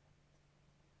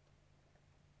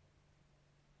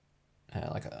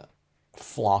 like a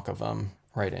flock of them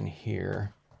right in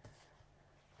here.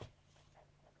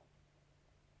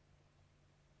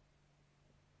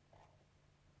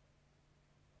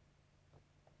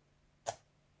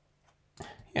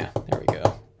 Yeah, there we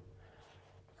go.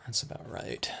 That's about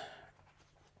right.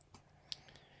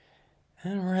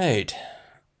 All right.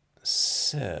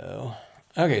 So,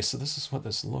 okay, so this is what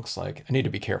this looks like. I need to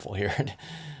be careful here.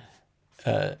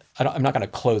 I'm not going to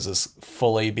close this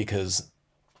fully because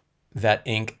that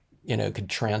ink, you know, could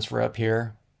transfer up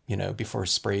here, you know, before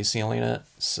spray sealing it.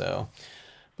 So,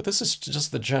 but this is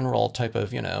just the general type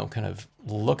of, you know, kind of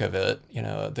look of it. You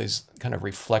know, these kind of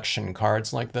reflection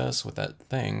cards like this with that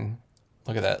thing.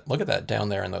 Look at that. Look at that down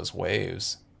there in those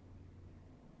waves.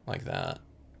 Like that.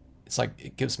 It's like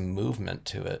it gives movement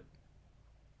to it.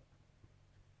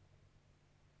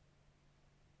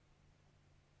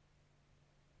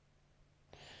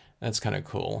 That's kind of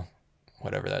cool.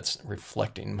 Whatever that's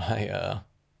reflecting my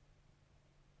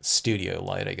studio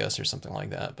light, I guess, or something like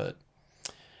that. But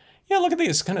yeah, look at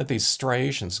these kind of these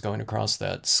striations going across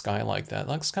that sky like that.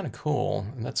 That looks kind of cool.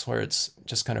 And that's where it's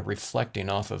just kind of reflecting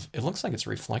off of, it looks like it's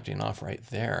reflecting off right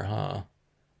there, huh?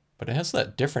 But it has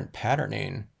that different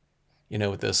patterning, you know,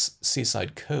 with this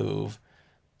Seaside Cove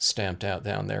stamped out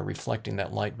down there, reflecting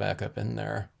that light back up in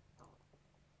there.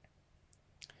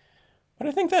 But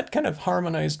I think that kind of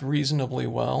harmonized reasonably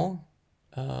well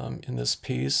in this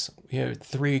piece. We have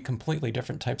three completely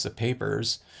different types of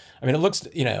papers. I mean, it looks,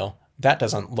 you know, that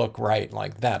doesn't look right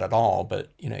like that at all, but,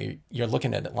 you know, you're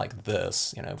looking at it like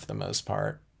this, you know, for the most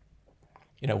part.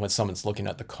 You know, when someone's looking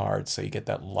at the card, so you get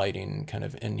that lighting kind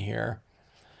of in here.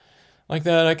 Like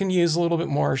that, I can use a little bit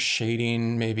more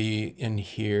shading maybe in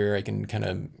here. I can kind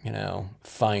of, you know,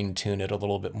 fine tune it a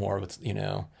little bit more with, you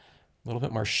know, a little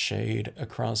bit more shade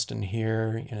across in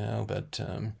here, you know, but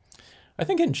I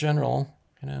think in general,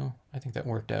 you know, I think that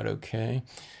worked out okay.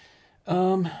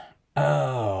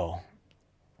 Oh,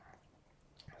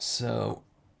 so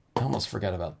I almost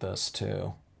forgot about this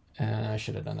too. And I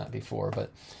should have done that before,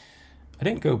 but I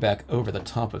didn't go back over the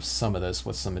top of some of this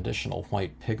with some additional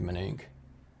white pigment ink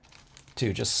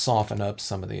to just soften up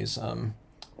some of these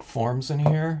forms in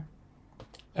here.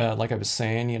 Like I was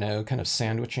saying, you know, kind of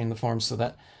sandwiching the forms so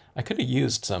that I could have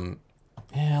used some,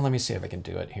 yeah, let me see if I can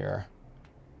do it here.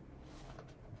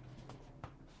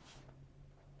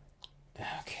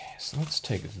 Okay, so let's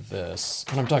take this.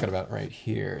 What I'm talking about right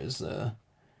here is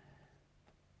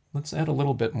let's add a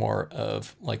little bit more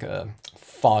of like a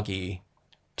foggy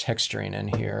texturing in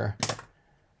here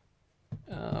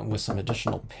with some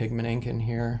additional pigment ink in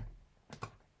here.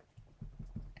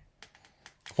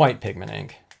 White pigment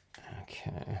ink.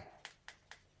 Okay.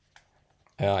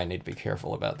 Oh, I need to be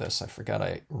careful about this. I forgot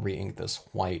I re-inked this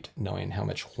white, knowing how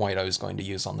much white I was going to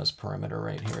use on this perimeter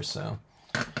right here. So,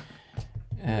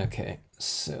 okay,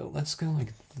 so let's go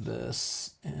like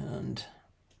this, and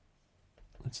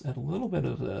let's add a little bit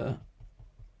of the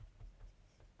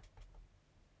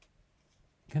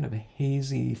kind of a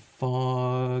hazy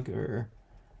fog or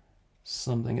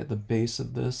something at the base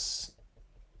of this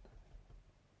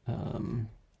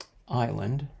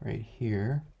island right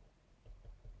here.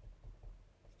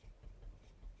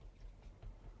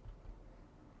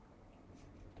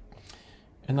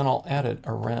 And then I'll add it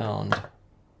around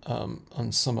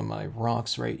on some of my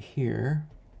rocks right here.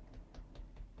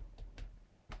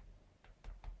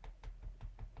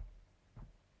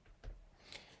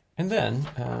 And then,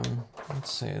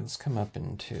 let's come up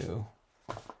into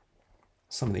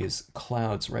some of these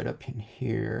clouds right up in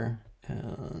here,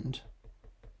 and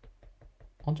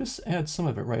I'll just add some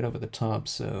of it right over the top.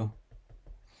 So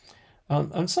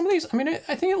on some of these, I mean,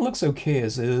 I think it looks okay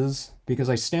as is because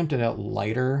I stamped it out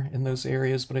lighter in those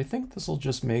areas, but I think this will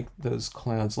just make those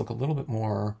clouds look a little bit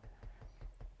more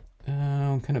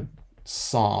kind of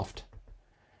soft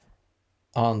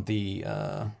on the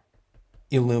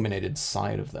illuminated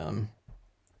side of them.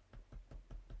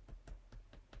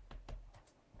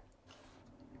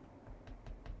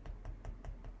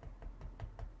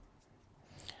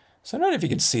 So I don't know if you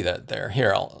can see that there.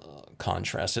 Here, I'll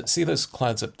contrast it. See those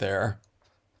clouds up there?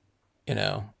 You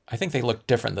know, I think they look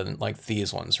different than like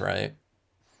these ones, right?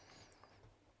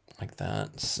 Like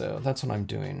that. So that's what I'm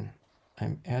doing.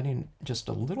 I'm adding just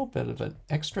a little bit of an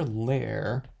extra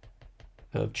layer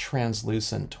of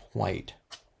translucent white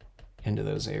into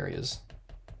those areas.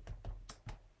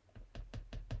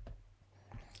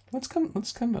 Let's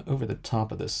come over the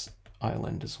top of this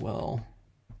island as well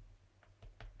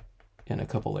in a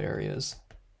couple areas.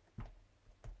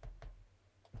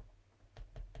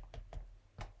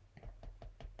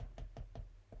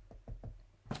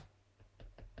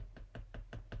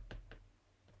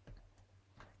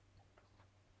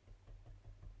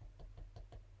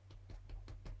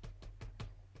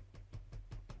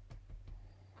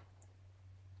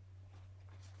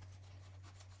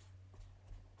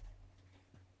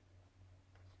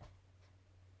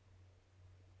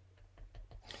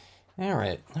 All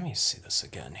right, let me see this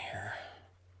again here.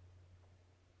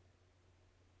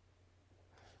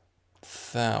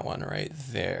 That one right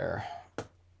there.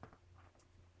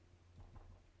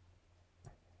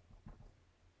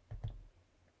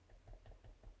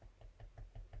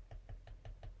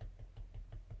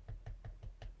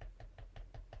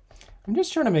 I'm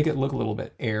just trying to make it look a little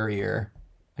bit airier.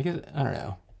 I guess, I don't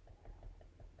know.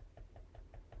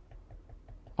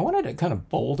 I wanted it kind of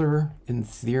bolder in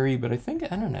theory, but I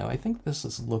don't know, I think this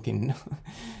is looking,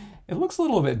 it looks a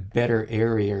little bit better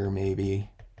airier maybe.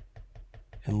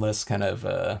 And less kind of,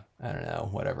 I don't know,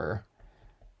 whatever,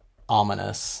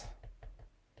 ominous.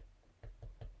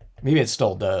 Maybe it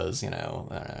still does, you know,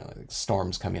 I don't know, like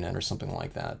storms coming in or something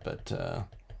like that, but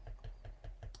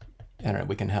I don't know,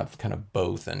 we can have kind of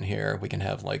both in here. We can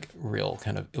have like real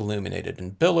kind of illuminated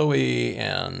and billowy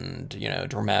and, you know,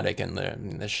 dramatic in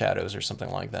the shadows or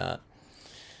something like that.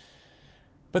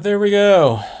 But there we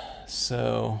go.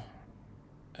 So,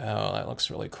 oh, that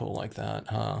looks really cool like that,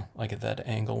 huh? Like at that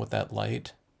angle with that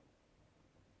light.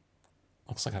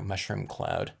 Looks like a mushroom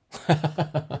cloud. But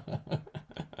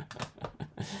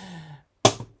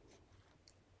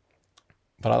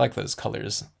I like those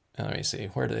colors. Let me see,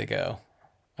 where did they go?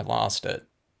 I lost it.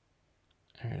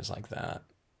 Here's like that.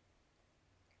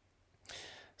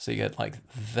 So you get like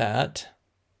that.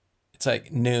 It's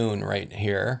like noon right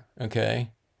here, okay?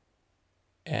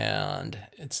 And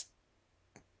it's,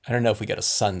 I don't know if we get a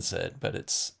sunset, but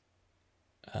it's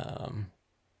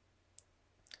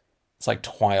like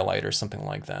twilight or something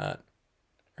like that.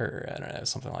 Or I don't know,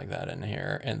 something like that in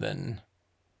here. And then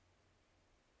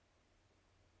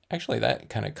actually that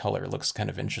kind of color looks kind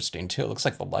of interesting too. It looks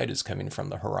like the light is coming from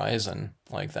the horizon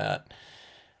like that.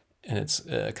 And it's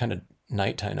kind of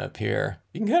nighttime up here.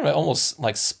 You can kind of almost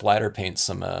like splatter paint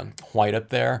some white up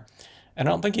there. And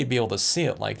I don't think you'd be able to see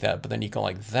it like that, but then you go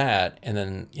like that, and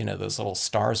then, you know, those little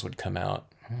stars would come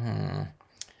out. I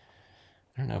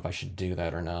don't know if I should do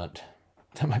that or not.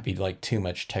 That might be like too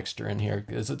much texture in here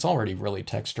because it's already really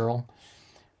textural.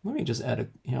 Let me just add a,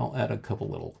 you know, I'll add a couple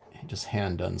little just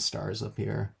hand done stars up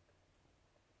here.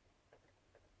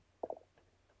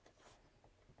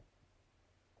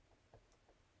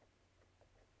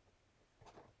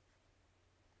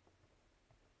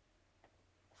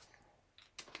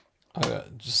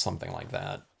 Just something like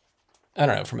that. I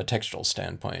don't know, from a textural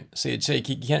standpoint. See,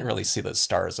 you can't really see the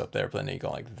stars up there, but then you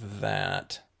go like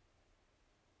that.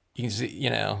 You can see,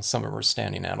 some of them are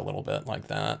standing out a little bit like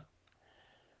that.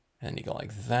 And you go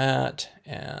like that,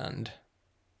 and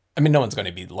I mean, no one's going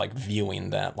to be like viewing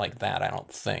that like that, I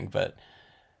don't think, but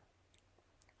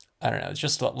I don't know. It's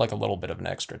just like a little bit of an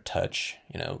extra touch,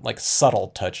 like subtle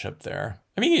touch up there.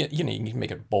 I mean, you can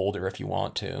make it bolder if you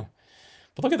want to.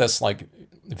 But look at this, like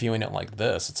viewing it like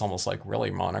this, it's almost like really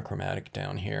monochromatic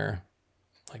down here.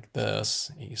 Like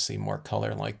this, you see more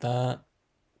color like that.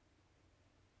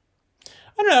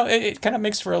 I don't know, it kind of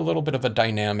makes for a little bit of a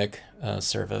dynamic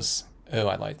surface. Oh,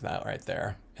 I like that right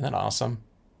there. Isn't that awesome?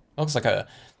 Looks like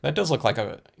that does look like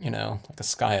like a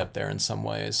sky up there in some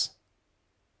ways.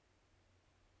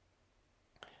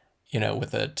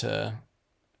 With it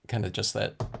kind of just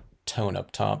that tone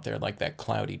up top there, like that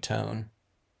cloudy tone.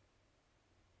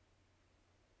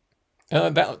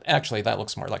 That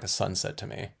looks more like a sunset to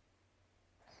me.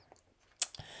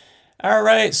 All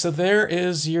right, so there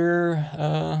is your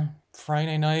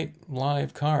Friday night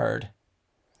live card.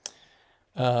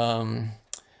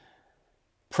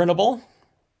 Printable,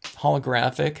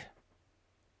 holographic,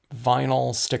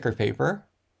 vinyl sticker paper,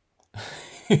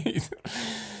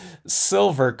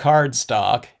 silver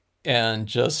cardstock, and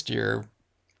just your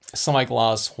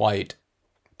semi-gloss white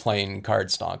plain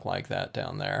cardstock like that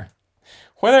down there.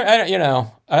 Whether I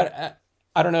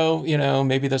don't know,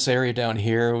 maybe this area down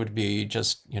here would be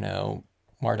just,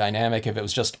 more dynamic if it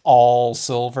was just all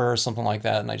silver or something like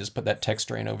that, and I just put that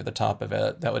texturing over the top of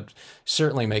it. That would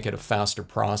certainly make it a faster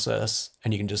process,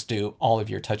 and you can just do all of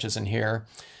your touches in here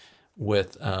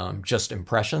with just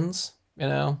impressions.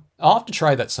 I'll have to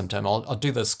try that sometime. I'll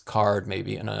do this card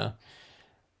maybe in I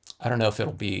don't know if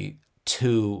it'll be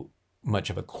too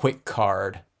much of a quick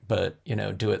card, but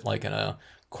do it like in a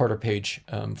quarter page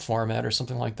format or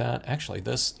something like that. Actually,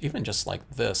 even just like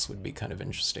this would be kind of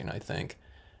interesting, I think.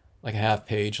 Like a half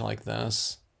page like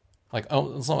this. Like,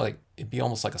 oh, it's not like, it'd be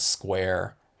almost like a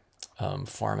square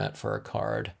format for a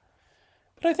card.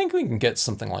 But I think we can get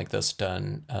something like this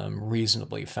done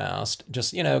reasonably fast.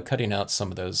 Just, cutting out some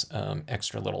of those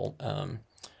extra little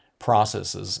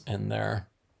processes in there.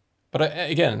 But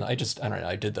again, I don't know,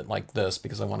 I did that like this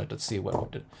because I wanted to see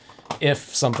if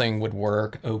something would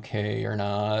work okay or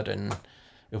not, and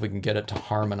if we can get it to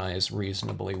harmonize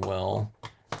reasonably well,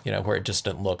 where it just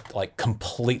didn't look like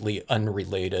completely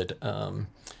unrelated,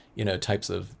 types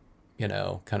of,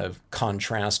 kind of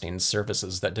contrasting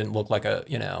surfaces that didn't look like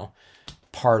a,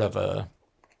 part of a,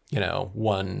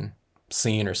 one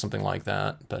scene or something like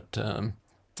that. But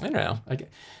I don't know.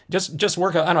 Just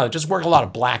work. I don't know. Just work a lot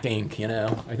of black ink.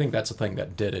 I think that's the thing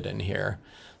that did it in here.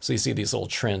 So you see these little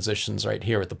transitions right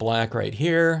here with the black right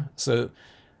here. So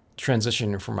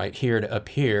transition from right here to up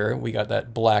here, we got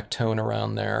that black tone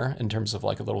around there in terms of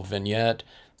like a little vignette.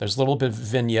 There's a little bit of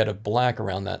vignette of black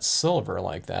around that silver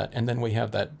like that, and then we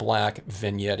have that black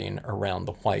vignetting around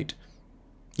the white,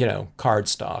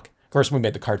 cardstock. Of course, we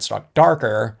made the cardstock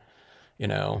darker,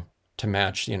 to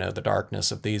match, the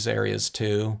darkness of these areas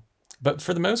too. But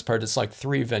for the most part, it's like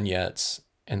 3 vignettes,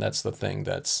 and that's the thing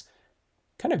that's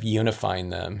kind of unifying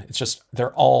them. It's just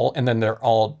they're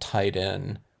all tied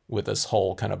in with this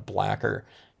whole kind of blacker,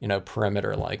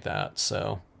 perimeter like that.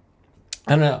 So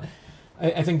I don't know.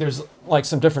 I think there's like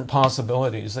some different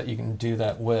possibilities that you can do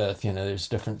that with. There's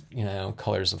different,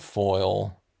 colors of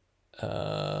foil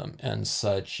and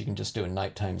such. You can just do a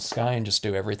nighttime sky and just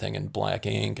do everything in black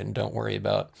ink and don't worry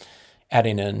about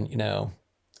adding in,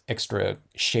 extra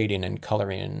shading and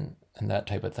coloring and that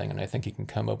type of thing. And I think you can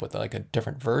come up with like a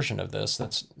different version of this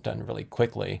that's done really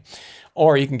quickly.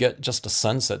 Or you can get just a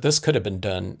sunset. This could have been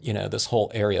done, this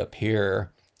whole area up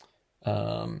here.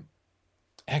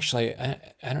 Actually, I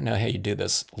don't know how you do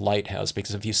this lighthouse,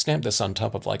 because if you stamp this on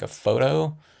top of like a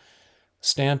photo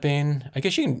stamping, I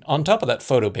guess you can, on top of that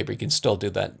photo paper, you can still do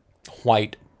that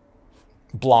white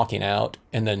blocking out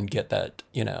and then get that,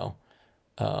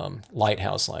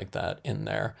 lighthouse like that in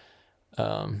there.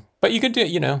 But you could do,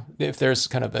 if there's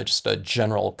kind of just a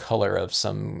general color of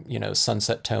some,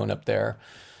 sunset tone up there,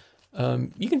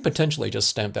 you can potentially just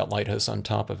stamp that lighthouse on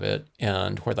top of it,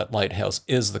 and where that lighthouse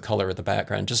is the color of the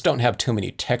background. Just don't have too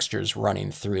many textures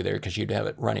running through there, because you'd have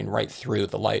it running right through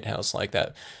the lighthouse like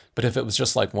that. But if it was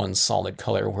just like one solid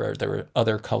color where there were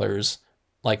other colors,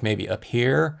 like maybe up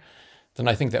here, then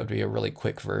I think that would be a really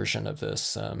quick version of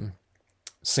this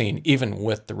scene, even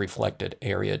with the reflected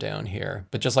area down here.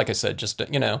 But just like I said, just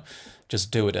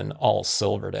do it in all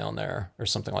silver down there or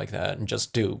something like that, and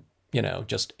just do,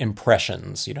 just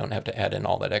impressions. You don't have to add in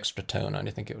all that extra tone, and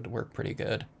I think it would work pretty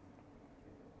good.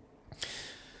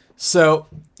 So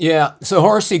yeah, so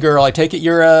Horsey Girl, I take it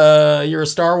you're a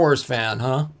Star Wars fan,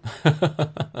 huh?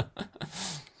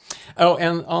 Oh,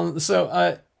 and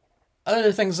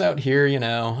other things out here,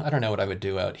 I don't know what I would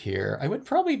do out here. I would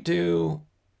probably do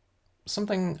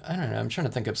something, I don't know, I'm trying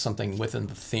to think of something within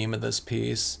the theme of this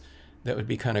piece that would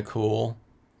be kind of cool.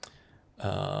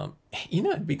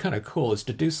 It'd be kind of cool is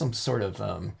to do some sort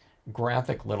of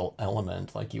graphic little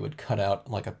element, like you would cut out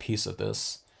like a piece of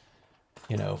this,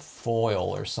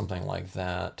 foil or something like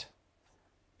that,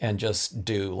 and just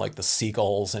do like the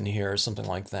seagulls in here or something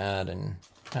like that, and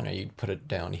kind of you'd put it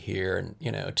down here, and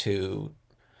to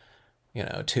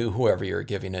whoever you're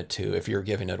giving it to, if you're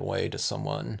giving it away to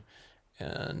someone,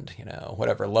 and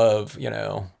whatever love,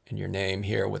 in your name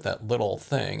here with that little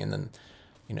thing, and then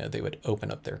they would open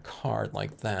up their card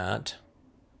like that.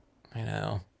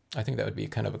 I think that would be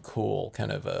kind of a cool,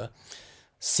 kind of a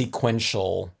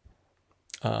sequential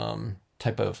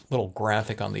type of little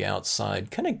graphic on the outside,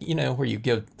 kind of, where you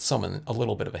give someone a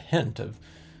little bit of a hint of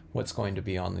what's going to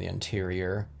be on the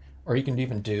interior. Or you can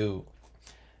even do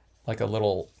like a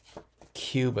little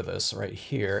cube of this right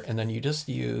here, and then you just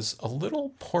use a little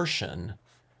portion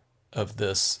of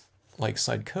this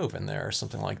lakeside cove in there or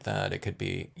something like that. It could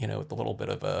be, with a little bit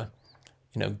of a,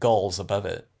 gulls above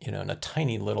it, and a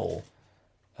tiny little,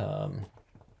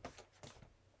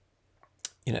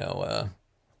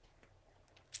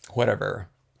 whatever.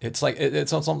 It's like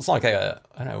it's almost like a,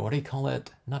 I don't know, what do you call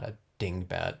it? Not a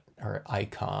dingbat or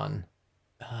icon.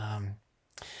 I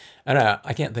don't know.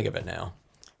 I can't think of it now.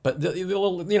 But the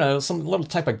little, some little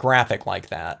type of graphic like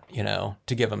that,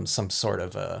 to give them some sort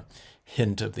of a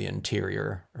hint of the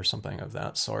interior or something of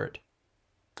that sort.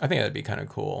 I think that'd be kind of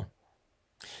cool.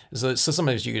 So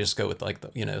sometimes you could just go with like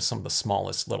some of the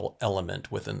smallest little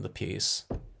element within the piece,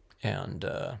 and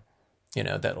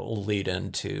that'll lead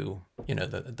into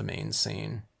the main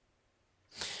scene.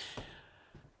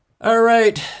 All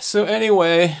right. So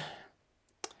anyway,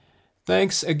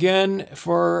 thanks again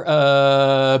for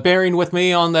bearing with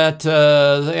me on that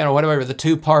whatever the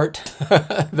two-part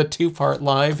the two-part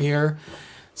live here.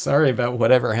 Sorry about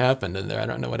whatever happened in there. I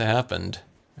don't know what happened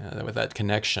with that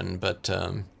connection, but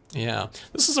yeah,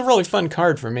 this is a really fun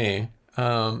card for me.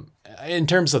 In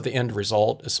terms of the end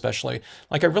result, especially,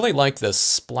 like I really like this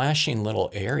splashing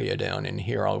little area down in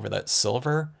here over that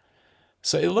silver.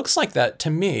 So it looks like that, to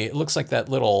me, it looks like those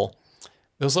little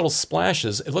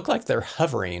splashes, it look like they're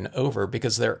hovering over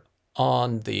because they're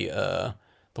on the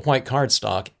white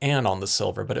cardstock and on the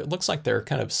silver, but it looks like they're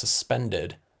kind of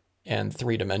suspended and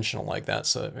three-dimensional like that,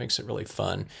 so it makes it really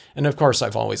fun. And of course,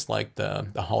 I've always liked the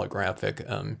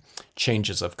holographic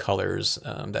changes of colors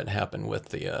that happen with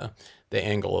the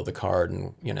angle of the card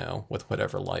and, with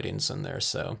whatever lighting's in there.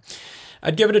 So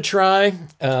I'd give it a try.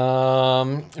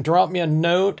 Drop me a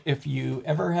note if you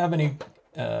ever have any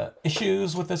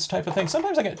issues with this type of thing.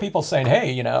 Sometimes I get people saying,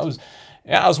 hey,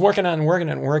 I was working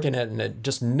it, and it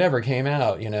just never came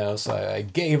out, so I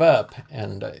gave up.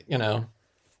 And,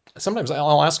 sometimes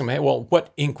I'll ask them, hey, well,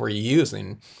 what ink were you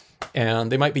using?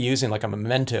 And they might be using like a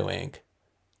Memento ink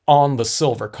on the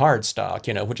silver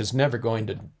cardstock, which is never going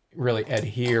to really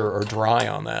adhere or dry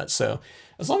on that. So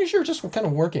as long as you're just kind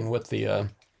of working with the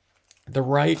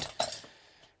right,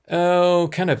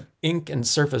 kind of ink and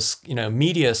surface,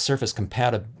 media surface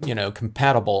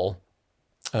compatible,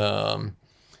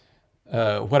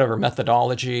 whatever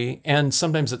methodology, and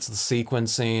sometimes it's the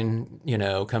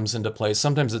sequencing, comes into play.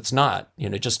 Sometimes it's not,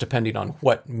 just depending on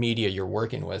what media you're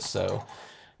working with. So,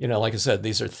 like I said,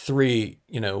 these are three,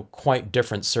 quite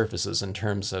different surfaces in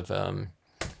terms of, the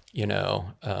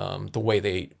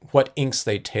way what inks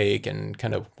they take and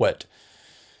kind of what,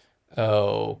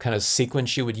 kind of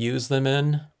sequence you would use them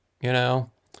in,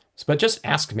 But just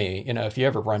ask me, if you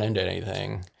ever run into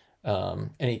anything,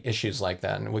 any issues like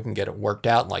that, and we can get it worked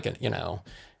out like in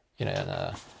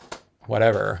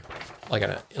whatever,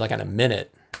 like in a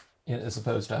minute, as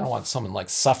opposed to, I don't want someone like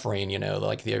suffering,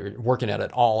 like they're working at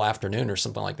it all afternoon or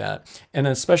something like that. And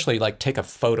then especially like take a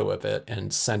photo of it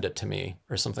and send it to me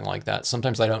or something like that.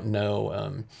 Sometimes I don't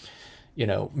know,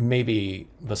 maybe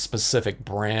the specific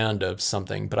brand of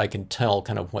something, but I can tell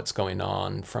kind of what's going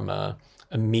on from a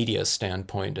media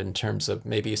standpoint in terms of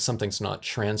maybe something's not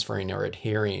transferring or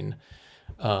adhering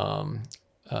in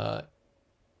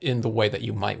the way that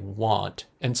you might want.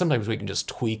 And sometimes we can just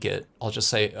tweak it. I'll just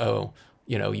say,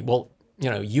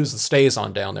 use the stays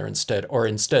on down there instead, or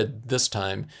instead this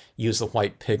time use the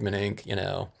white pigment ink,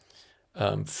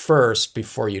 first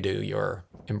before you do your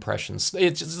impressions.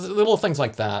 It's just little things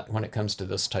like that when it comes to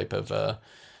this type of,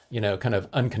 kind of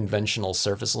unconventional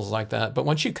surfaces like that. But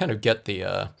once you kind of get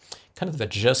the, kind of the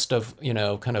gist of,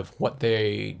 kind of what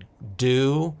they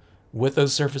do, with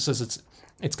those surfaces,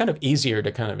 it's kind of easier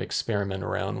to kind of experiment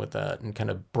around with that and kind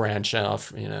of branch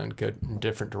off, and go in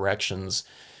different directions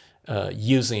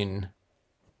using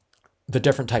the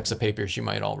different types of papers you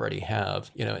might already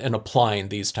have, and applying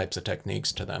these types of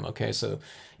techniques to them. Okay, so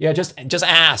yeah, just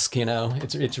ask.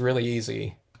 It's really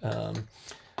easy.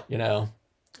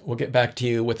 We'll get back to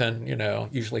you within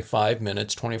usually 5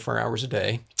 minutes, 24 hours a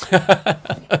day.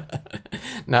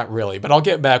 Not really, but I'll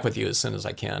get back with you as soon as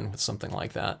I can with something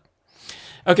like that.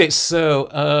 Okay,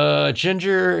 so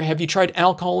Ginger, have you tried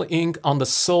alcohol ink on the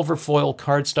silver foil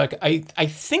cardstock? I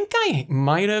think I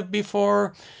might have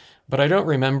before, but I don't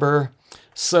remember.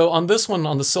 So on this one,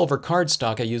 on the silver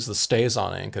cardstock, I use the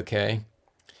StazOn ink, okay?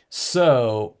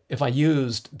 So if I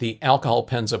used the alcohol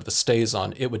pens over the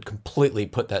StazOn, it would completely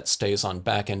put that StazOn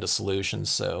back into solution.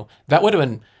 So that would have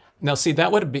been, now see,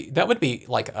 that would be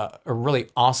like a really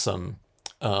awesome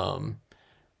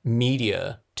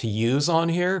media to use on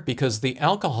here, because the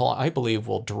alcohol, I believe,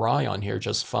 will dry on here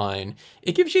just fine.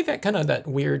 It gives you that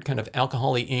weird kind of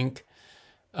alcohol-y ink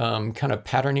kind of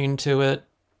patterning to it,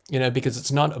 because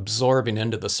it's not absorbing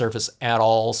into the surface at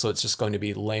all, so it's just going to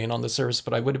be laying on the surface.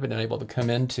 But I would have been able to come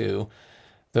into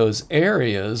those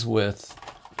areas with,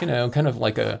 kind of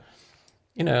like a,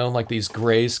 like these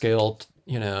grayscale,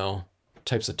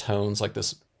 types of tones, like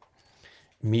this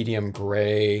medium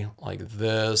gray, like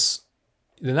this.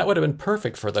 Then that would have been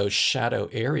perfect for those shadow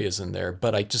areas in there,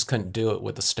 but I just couldn't do it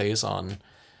with the StazOn,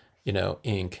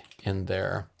 ink in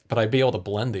there. But I'd be able to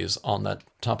blend these on that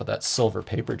top of that silver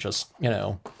paper just,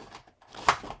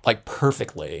 like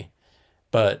perfectly.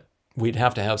 But we'd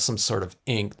have to have some sort of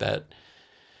ink that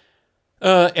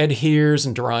adheres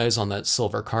and dries on that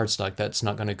silver cardstock that's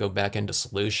not going to go back into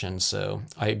solution. So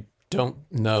I don't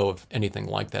know if anything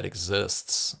like that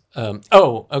exists.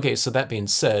 Oh, okay, so that being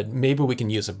said, maybe we can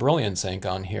use a Brilliance ink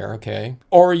on here, okay?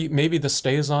 Or maybe the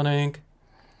StazOn ink,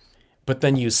 but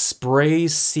then you spray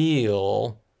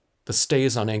seal the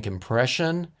StazOn ink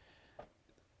impression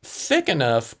thick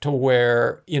enough to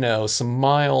where, some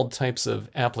mild types of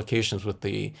applications with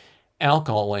the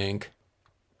alcohol ink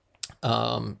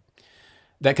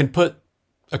that can put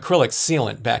acrylic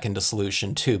sealant back into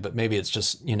solution too, but maybe it's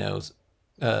just,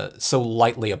 so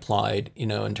lightly applied,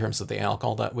 in terms of the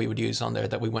alcohol that we would use on there,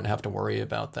 that we wouldn't have to worry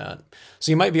about that.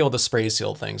 So you might be able to spray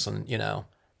seal things and,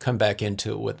 come back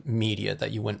into it with media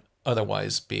that you wouldn't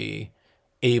otherwise be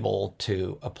able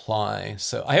to apply.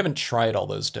 So I haven't tried all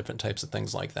those different types of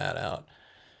things like that out.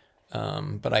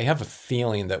 But I have a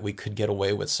feeling that we could get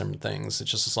away with some things. It's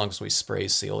just as long as we spray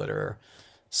seal it or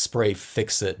spray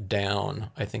fix it down,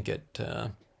 I think it,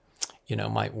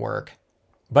 might work.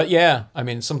 But yeah, I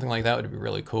mean, something like that would be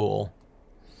really cool.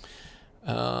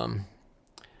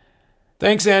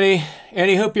 Thanks, Annie.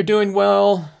 Annie, hope you're doing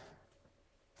well.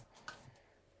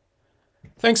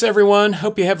 Thanks, everyone.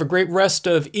 Hope you have a great rest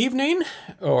of evening,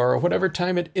 or whatever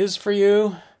time it is for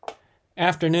you.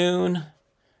 Afternoon,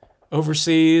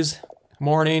 overseas,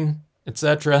 morning,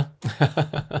 etc.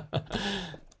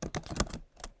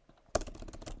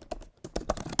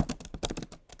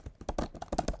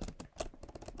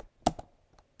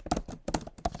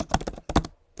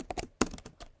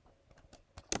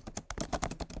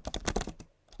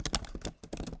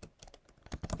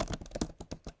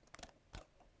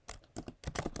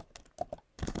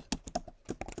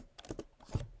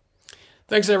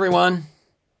 Thanks, everyone.